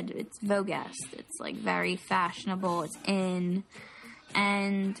I said, it's Vogue-esque. It's very fashionable. It's in,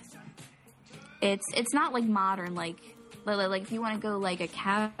 and it's not modern. If you want to go a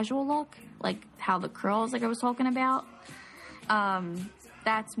casual look, how the curls I was talking about,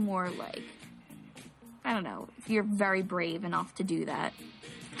 that's more I don't know, if you're very brave enough to do that.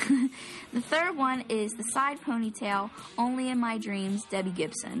 The third one is the side ponytail, only in my dreams, Debbie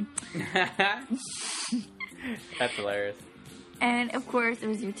Gibson. That's hilarious. And, of course, it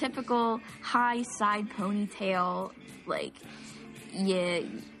was your typical high side ponytail, like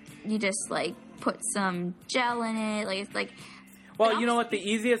you just like put some gel in it, like it's like. Well, you know what? The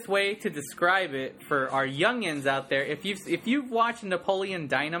easiest way to describe it for our youngins out there, if you've watched Napoleon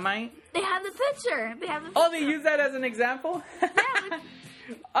Dynamite, they have the picture. Oh, they use that as an example. Yeah.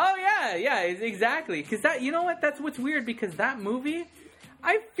 Oh yeah, exactly. Because that, you know what? That's what's weird. Because that movie,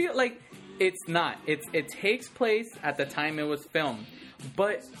 I feel like it's not. It takes place at the time it was filmed,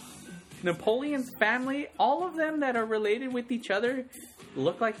 but Napoleon's family, all of them that are related with each other,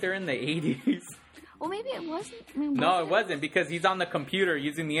 look like they're in the 80s. Well, maybe it wasn't. No, it wasn't, because he's on the computer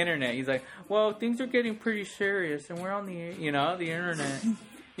using the internet. He's like, well, things are getting pretty serious, and we're on the internet.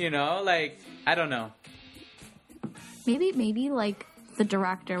 Like, I don't know. Maybe like the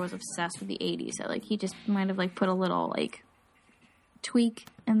director was obsessed with the 80s, so like he just might have like put a little like tweak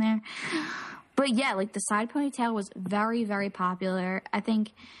in there. But yeah, like the side ponytail was very, very popular. I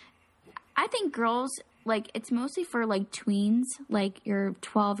think girls, like, it's mostly for, like, tweens, like, your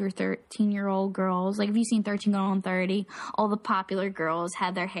 12 or 13-year-old girls. Like, if you've seen 13 Going on 30, all the popular girls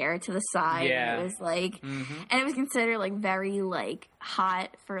had their hair to the side. Yeah. And it was, like, and it was considered, like, very, like,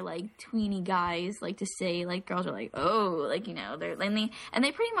 hot for, like, tweeny guys, like, to see. Like, girls are like, oh, like, you know, and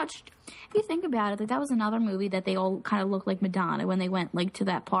they pretty much, if you think about it, like, that was another movie that they all kind of looked like Madonna when they went, like, to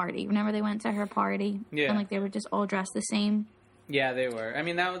that party. Remember they went to her party? Yeah. And, like, they were just all dressed the same? Yeah, they were. I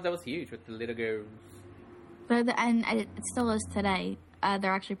mean, that was huge with the little girls. But and it still is today.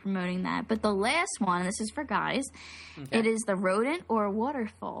 They're actually promoting that. But the last one, this is for guys, It is the rodent or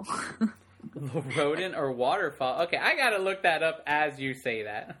waterfall. Rodent or waterfall? Okay, I gotta look that up as you say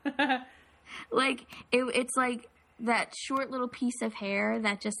that. Like, it's like that short little piece of hair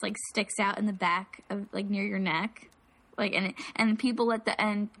that just, like, sticks out in the back of, like, near your neck. Like, and people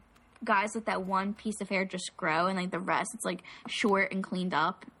guys let that one piece of hair just grow, and, like, the rest, it's, like, short and cleaned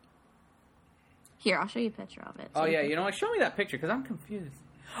up. Here, I'll show you a picture of it. Oh, yeah. You know what? Show me that picture, because I'm confused.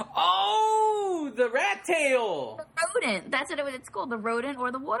 Oh, the rat tail. The rodent. That's what it's called, the rodent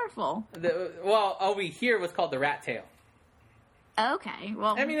or the waterfall. Over here was called the rat tail. Okay,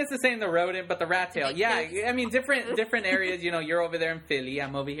 well... I mean, it's the same, the rodent, but the rat tail. Yeah, I mean, different areas. You know, you're over there in Philly.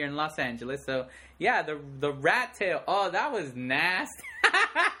 I'm over here in Los Angeles. So, yeah, the rat tail. Oh, that was nasty. Oh,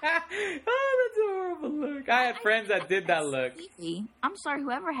 that's a horrible look. I had friends that did that look. I'm sorry,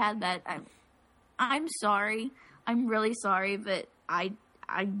 whoever had that... I'm sorry. I'm really sorry, but I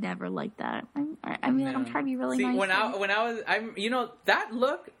never liked that. I mean, I'm trying to be really nice. See, that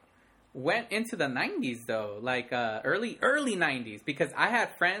look went into the 90s though, like early 90s, because I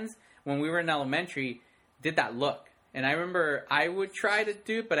had friends when we were in elementary did that look, and I remember I would try to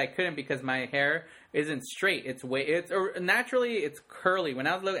do it, but I couldn't because my hair isn't straight. Naturally it's curly. When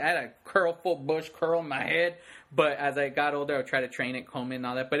I was little, I had a full bush curl in my head. But as I got older, I would try to train it, comb it, and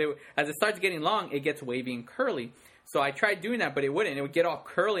all that. But as it starts getting long, it gets wavy and curly. So I tried doing that, but it wouldn't. It would get all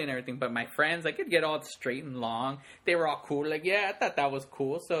curly and everything. But my friends, like, it'd get all straight and long. They were all cool. Like, yeah, I thought that was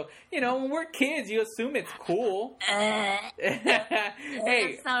cool. So, you know, when we're kids, you assume it's cool. Hey,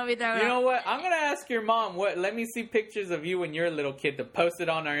 you know what? I'm going to ask your mom, let me see pictures of you when you're a little kid to post it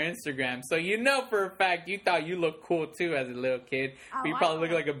on our Instagram. So you know for a fact you thought you looked cool, too, as a little kid. Oh, you probably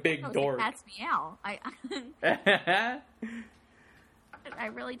look like a big dork. That's me out. I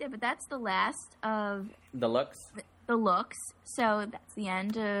really did. But that's the last of... The looks? The looks. So that's the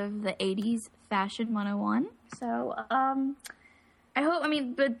end of the 80s Fashion 101. So,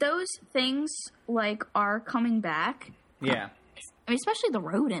 but those things, like, are coming back. Yeah. I mean, especially the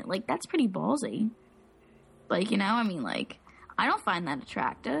rodent. Like, that's pretty ballsy. Like, you know, I mean, like, I don't find that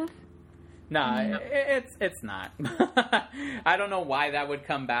attractive. No, it's not. I don't know why that would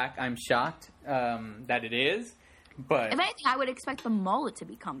come back. I'm shocked that it is. But if anything, I would expect the mullet to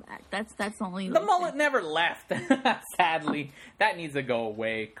be come back. That's the only. The mullet never left. Sadly, that needs to go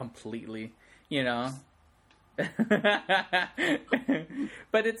away completely. You know.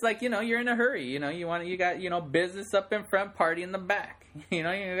 But it's like, you know, you're in a hurry. You know, you got, you know, business up in front, party in the back. You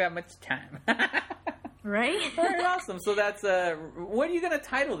know, you don't got much time. Right. Very awesome. So that's what are you gonna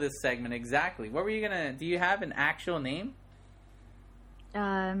title this segment exactly? What were you gonna? Do you have an actual name?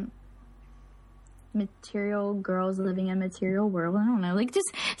 Material girls living in a material world. I don't know, like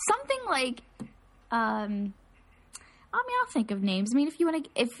just something like. I mean, I'll think of names. I mean, if you want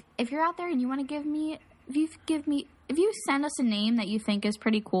to, if you're out there and you want to give me, if you send us a name that you think is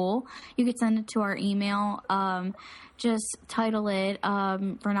pretty cool, you could send it to our email. Just title it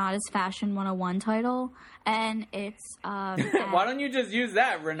Renata's Fashion 101 title, and it's. Why don't you just use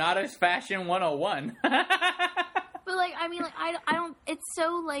that, Renata's Fashion 101? But, like, I mean, like, I don't, it's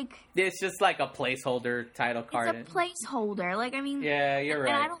so, like... It's just like a placeholder title card. It's a placeholder. Like, I mean... Yeah, you're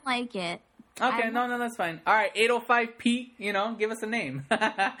right. And I don't like it. Okay, no, that's fine. All right, 805 Pete, give us a name.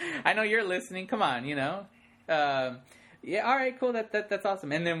 I know you're listening. Come on, yeah, all right, cool. That's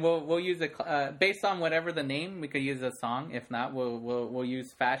awesome. And then we'll use a based on whatever the name, we could use a song. If not, we'll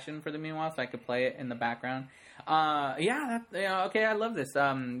use Fashion for the meanwhile, so I could play it in the background. Okay, I love this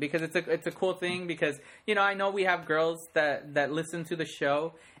because it's a cool thing because I know we have girls that listen to the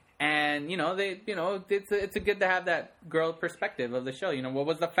show. And, it's a good to have that girl perspective of the show. What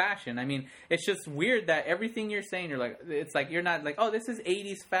was the fashion? I mean, it's just weird that everything you're saying, it's like, you're not like, oh, this is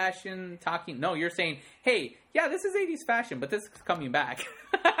 80s fashion talking. No, you're saying, hey, yeah, this is 80s fashion, but this is coming back.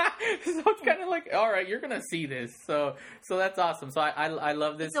 So it's kind of like, all right, you're going to see this. So that's awesome. So I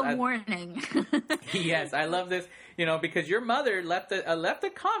love this. It's a warning. Yes, I love this, because your mother left a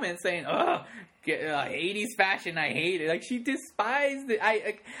comment saying, oh, 80s fashion, I hate it. Like, she despised it.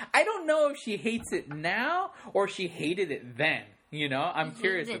 I don't know if she hates it now or she hated it then. I'm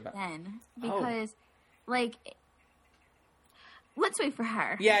curious about then because, let's wait for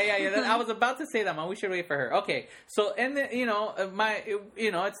her. Yeah. I was about to say that, man. We should wait for her. Okay. So, and then,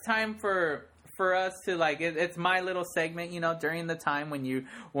 it's time for us to it's my little segment, during the time when we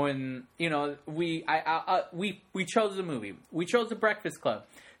chose the movie. We chose The Breakfast Club.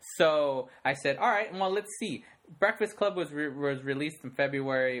 So I said, all right, well, let's see. Breakfast Club was released in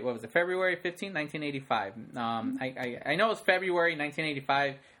February. What was it? February 15, 1985. I know it was February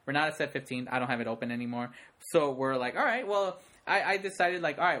 1985. Renata said 15. I don't have it open anymore. So we're like, all right, well, I decided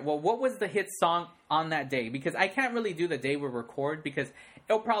all right, well, what was the hit song on that day? Because I can't really do the day we record because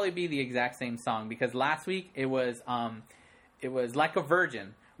it'll probably be the exact same song. Because last week it was Like a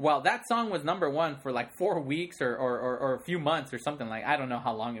Virgin. Well, that song was number one for 4 weeks or a few months or something I don't know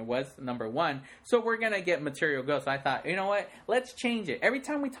how long it was, number one. So we're going to get Material Girl. So I thought, you know what? Let's change it. Every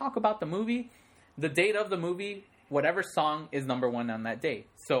time we talk about the movie, the date of the movie, whatever song is number one on that day.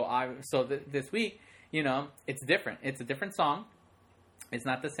 So this week, it's different. It's a different song. It's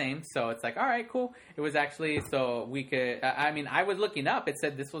not the same. So it's all right, cool. It was actually, so we could, I was looking up. It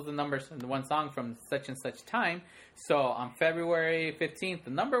said this was the one song from such and such time. So on February 15th,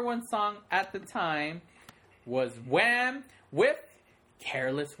 the number one song at the time was Wham! With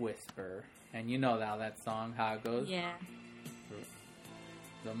Careless Whisper. And you know that song, how it goes. Yeah.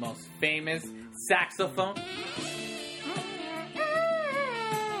 The most famous saxophone.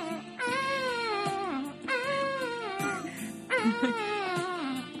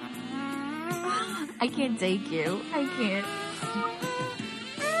 I can't take you. I can't.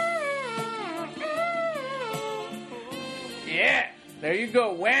 Yeah, there you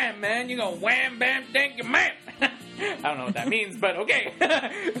go, wham, man. You go wham, bam, thank you, man. I don't know what that means, but okay.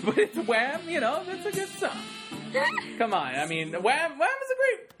 But it's Wham, that's a good song. Come on, Wham is a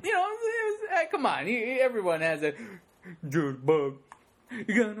great, come on, everyone has a jukebox.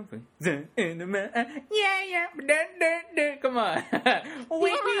 You're gonna put that in the man. Yeah, come on.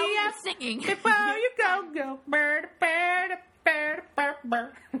 Wake me up singing before you go.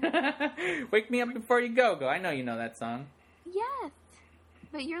 Wake me up before you go. I know you know that song. Yes,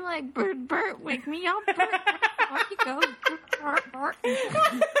 but you're like Bert, wake me up, Bert, before you go. Bert.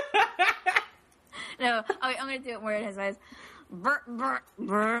 No, I'm gonna do it where it has eyes. Bert.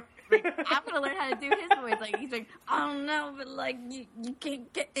 I'm gonna learn how to do his voice. He's like, I don't know, but you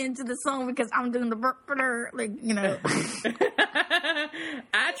can't get into the song because I'm doing the Bert.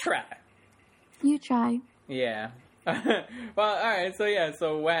 I try. You try. Yeah. Well, all right.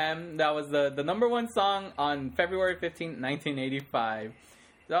 So Wham! That was the number one song on February 15th, 1985.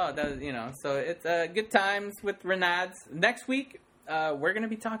 So so it's good times with Renads. Next week, we're gonna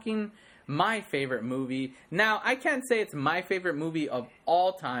be talking my favorite movie. Now, I can't say it's my favorite movie of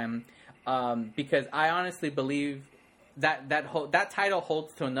all time because I honestly believe that title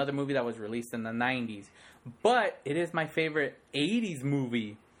holds to another movie that was released in the 90s. But it is my favorite 80s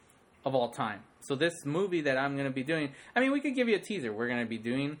movie of all time. So this movie that I'm going to be doing, we could give you a teaser. We're going to be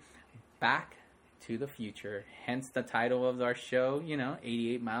doing Back to the Future. Hence the title of our show,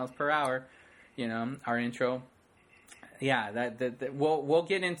 88 miles per hour, our intro. Yeah, we'll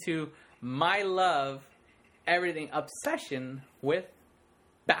get into my love, everything, obsession with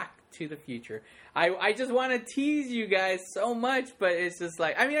Back to the Future. I just want to tease you guys so much, but it's just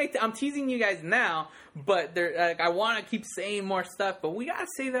I'm teasing you guys now, but I want to keep saying more stuff, but we gotta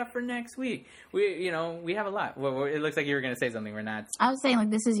save that for next week. We have a lot. Well, it looks like you were gonna say something, Renat. I was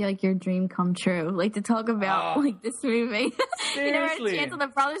saying this is your dream come true, to talk about this movie. You never had a chance on the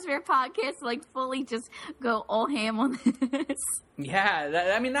Brothers Bear podcast to fully just go all ham on this. Yeah,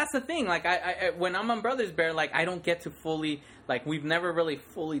 that's the thing. I when I'm on Brothers Bear, I don't get to fully we've never really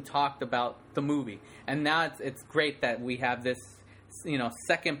fully talked about the movie, and now it's great that we have this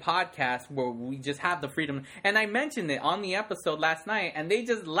second podcast where we just have the freedom. And I mentioned it on the episode last night, and they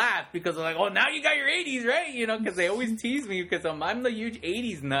just laughed because they're like, "Oh, now you got your 80s, right?" Because they always tease me because I'm the huge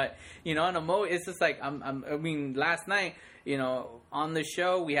 80s nut, and it's just like last night, on the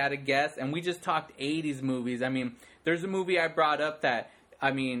show we had a guest and we just talked 80s movies. I mean, there's a movie I brought up that,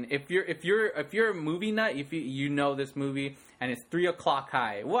 I mean, if you're a movie nut, if you know this movie, and it's 3 O'Clock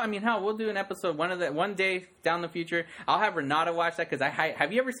High. Well, I mean, we'll do an episode one day down the future. I'll have Renata watch that because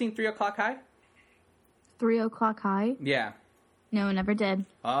have you ever seen 3 O'Clock High? 3 O'Clock High? Yeah. No, never did.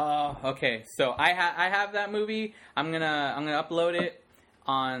 Oh, okay. So I have that movie. I'm gonna upload it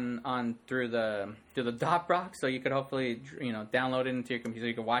on through the Dropbox, so you could hopefully download it into your computer so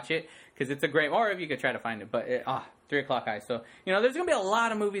you can watch it, because it's a great, or if you could try to find it, but 3 O'Clock High. So there's gonna be a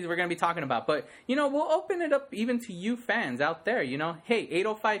lot of movies we're gonna be talking about, but we'll open it up even to you fans out there. Hey,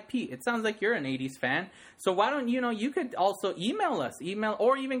 805 Pete, it sounds like you're an 80s fan, so why don't you could also email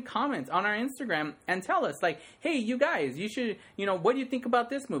or even comment on our Instagram and tell us, like, hey, you guys, you should, what do you think about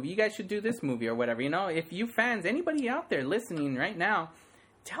this movie? You guys should do this movie or whatever. If you fans, anybody out there listening right now,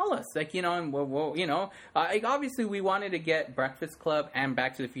 tell us, like, and we'll obviously we wanted to get Breakfast Club and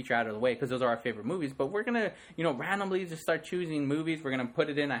Back to the Future out of the way because those are our favorite movies, but we're gonna, randomly just start choosing movies. We're gonna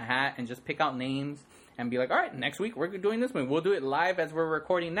put it in a hat and just pick out names and be like, all right, next week we're doing this movie. We'll do it live as we're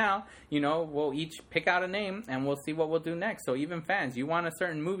recording now. We'll each pick out a name and we'll see what we'll do next. So even fans, you want a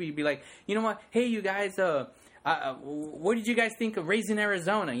certain movie, be like, you know what? Hey, you guys, what did you guys think of Raising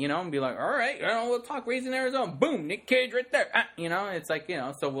Arizona? And be like, all right, we'll talk Raising Arizona. Boom, Nick Cage right there. It's like,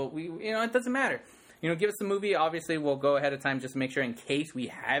 so it doesn't matter. Give us a movie. Obviously, we'll go ahead of time just to make sure in case we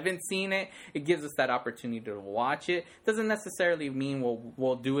haven't seen it. It gives us that opportunity to watch it. Doesn't necessarily mean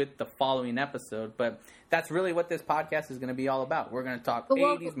we'll do it the following episode, but that's really what this podcast is going to be all about. We're going to talk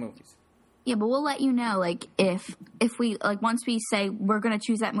 80s movies. Yeah, but we'll let you know, like, if we, like, once we say we're going to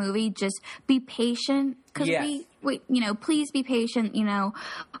choose that movie, just be patient. Because we please be patient.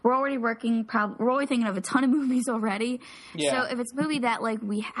 We're already we're already thinking of a ton of movies already. Yeah. So if it's a movie that, like,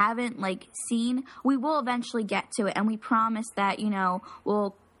 we haven't, like, seen, we will eventually get to it. And we promise that,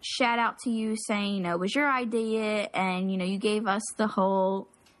 we'll shout out to you saying, it was your idea and, you gave us the whole...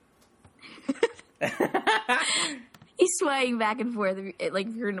 He's swaying back and forth, like,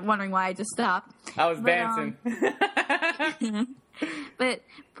 if you're wondering why I just stopped. I was dancing. But,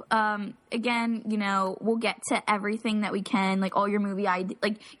 again, we'll get to everything that we can, like, all your movies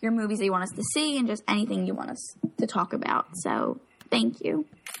that you want us to see and just anything you want us to talk about. So, thank you.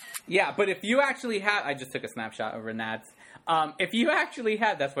 Yeah, but if you actually have... I just took a snapshot of Renat's. If you actually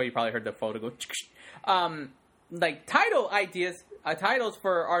have... That's why you probably heard the photo go... like, title ideas... titles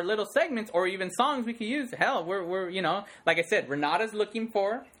for our little segments or even songs we could use. Hell, we're like I said, Renata's looking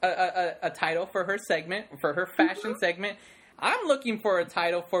for a title for her segment, for her fashion segment. I'm looking for a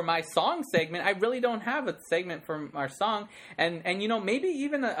title for my song segment. I really don't have a segment for our song. And maybe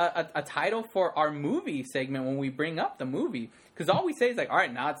even a title for our movie segment when we bring up the movie. Because all we say is like, all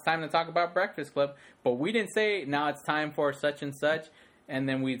right, now it's time to talk about Breakfast Club. But we didn't say, now it's time for such and such. And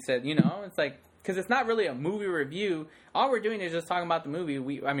then we said, it's like, because it's not really a movie review. All we're doing is just talking about the movie.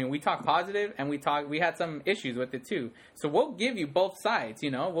 We talk positive, and we had some issues with it too. So we'll give you both sides,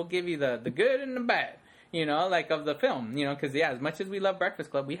 We'll give you the good and the bad, like of the film, because, as much as we love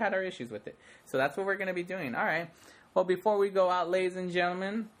Breakfast Club, we had our issues with it. So that's what we're going to be doing. All right. Well, before we go out, ladies and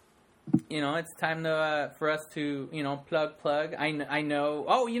gentlemen, it's time to for us to, plug. I know.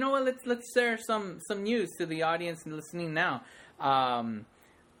 Oh, you know what? Let's share some news to the audience listening now.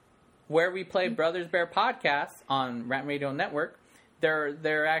 Where we play Brothers Bear podcast on Rant Radio Network,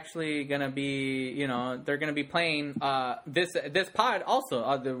 they're actually gonna be, they're gonna be playing this pod also,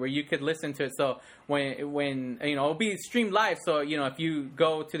 where you could listen to it. So when it'll be streamed live. So if you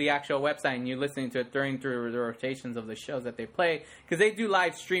go to the actual website and you're listening to it through the rotations of the shows that they play, because they do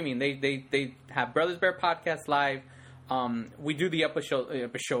live streaming. They have Brothers Bear podcast live. We do the episode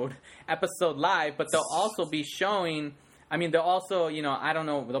live, but they'll also be showing. They'll also, I don't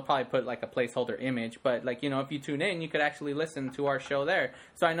know, they'll probably put like a placeholder image, but like, if you tune in, you could actually listen to our show there.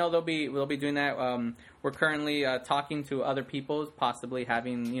 So I know we'll be doing that. We're currently talking to other people, possibly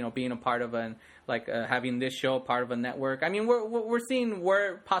having, being a part of having this show part of a network. We're seeing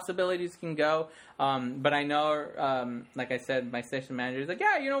where possibilities can go. But I know, like I said, my station manager is like,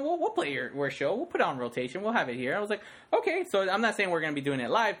 yeah, we'll play your show. We'll put it on rotation. We'll have it here. I was like, okay. So I'm not saying we're going to be doing it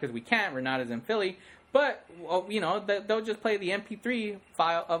live because we can't. We're not as in Philly. But, they'll just play the MP3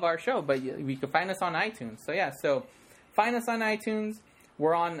 file of our show. But you can find us on iTunes. So find us on iTunes.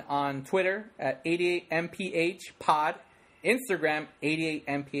 We're on Twitter at 88MPH Instagram,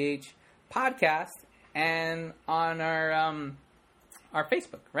 88MPH Podcast. And on our our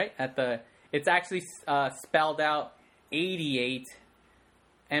Facebook, right? It's actually spelled out 88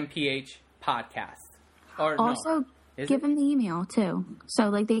 MPH podcast. Or also, give them the email too, so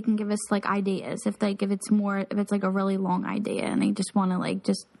like they can give us like ideas if it's like a really long idea and they just want to like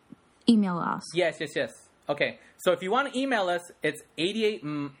just email us. Yes. Okay, so if you want to email us, it's 88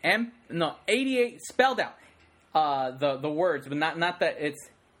 spelled out. The words, but not that it's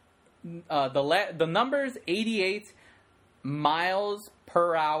the numbers 88 miles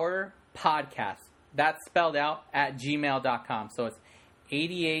per hour podcast. That's spelled out at gmail.com. So it's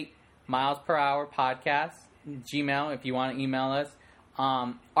 88 miles per hour podcast, Gmail, if you want to email us.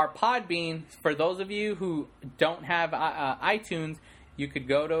 Our Podbean, for those of you who don't have iTunes, you could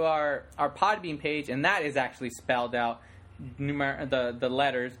go to our Podbean page, and that is actually spelled out, the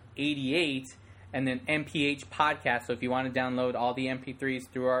letters 88 and then MPH podcast. So if you want to download all the MP3s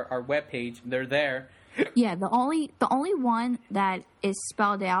through our webpage, they're there. Yeah, the only one that is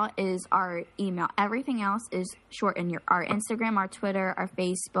spelled out is our email. Everything else is short in our Instagram, our Twitter, our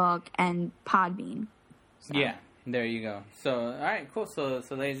Facebook, and Podbean. So. Yeah, there you go. So, all right, cool. So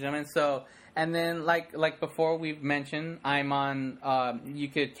ladies and gentlemen, and then like before we've mentioned, I'm on. You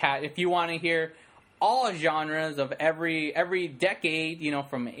could if you want to hear all genres of every decade,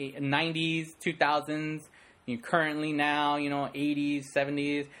 from 90s, 2000s, currently now, 80s,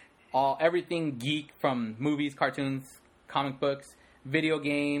 70s. Everything geek, from movies, cartoons, comic books, video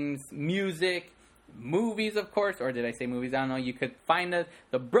games, music, movies, of course. Or did I say movies? I don't know. You could find us,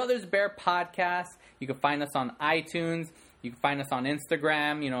 the Brothers Bear Podcast. You can find us on iTunes. You can find us on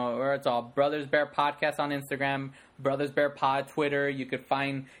Instagram, or it's all Brothers Bear Podcast on Instagram, Brothers Bear Pod Twitter. You could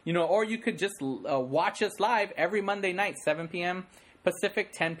find, or you could just watch us live every Monday night, 7 p.m.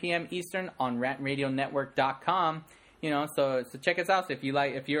 Pacific, 10 p.m. Eastern on RantRadioNetwork.com. So check us out. So if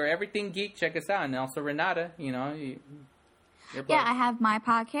you're everything geek, check us out. And also Renata, Yeah, I have my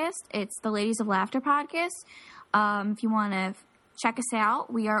podcast. It's the Ladies of Laughter podcast. If you want to check us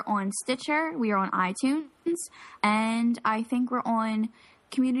out, we are on Stitcher, we are on iTunes, and I think we're on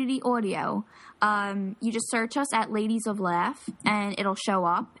Community Audio. You just search us at Ladies of Laugh, and it'll show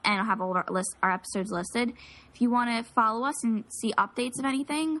up, and I'll have all of our episodes listed. If you want to follow us and see updates of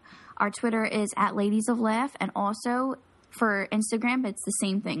anything, our Twitter is at Ladies of Laugh, and also for Instagram, it's the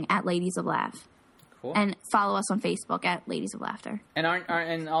same thing, at Ladies of Laugh. Cool. And follow us on Facebook at Ladies of Laughter. And aren't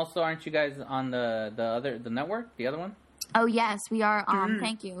you guys on the network, the other one? Oh yes, we are.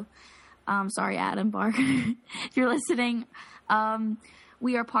 Thank you. Sorry, Adam Barker, if you're listening.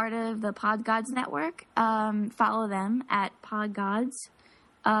 We are part of the Pod Gods Network. Follow them at Pod Gods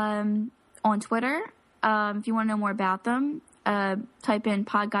on Twitter. If you want to know more about them, type in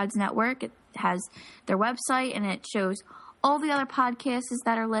Pod Gods Network. It has their website, and it shows all the other podcasts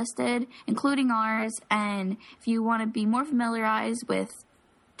that are listed, including ours. And if you want to be more familiarized with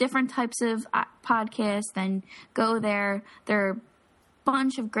different types of podcasts, then go there. They're a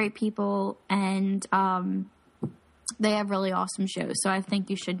bunch of great people, and they have really awesome shows. So I think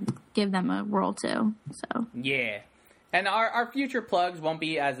you should give them a whirl too. So yeah. And our future plugs won't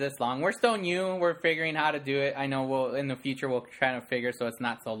be as this long. We're still new. We're figuring how to do it. I know in the future we'll try to figure so it's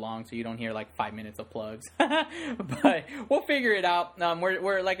not so long, so you don't hear like 5 minutes of plugs. But we'll figure it out.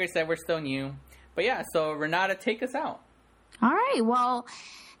 We're like I said, we're still new. But yeah, so Renata, take us out. All right. Well,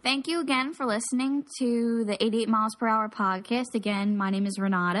 thank you again for listening to the 88 Miles Per Hour podcast. Again, my name is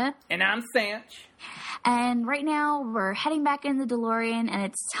Renata. And I'm Sanch. And right now, we're heading back in the DeLorean, and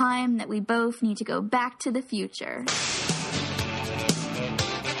it's time that we both need to go back to the future.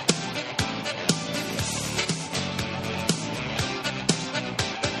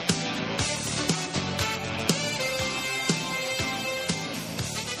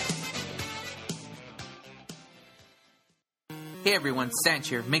 Hey everyone, Sanch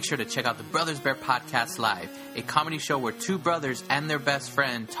here. Make sure to check out the Brothers Bear Podcast Live, a comedy show where two brothers and their best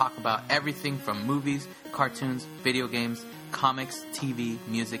friend talk about everything from movies, cartoons, video games, comics, TV,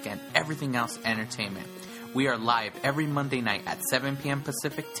 music, and everything else entertainment. We are live every Monday night at 7 p.m.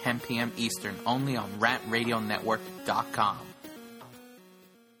 Pacific, 10 p.m. Eastern, only on RantRadioNetwork.com.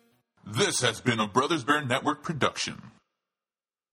 This has been a Brothers Bear Network production.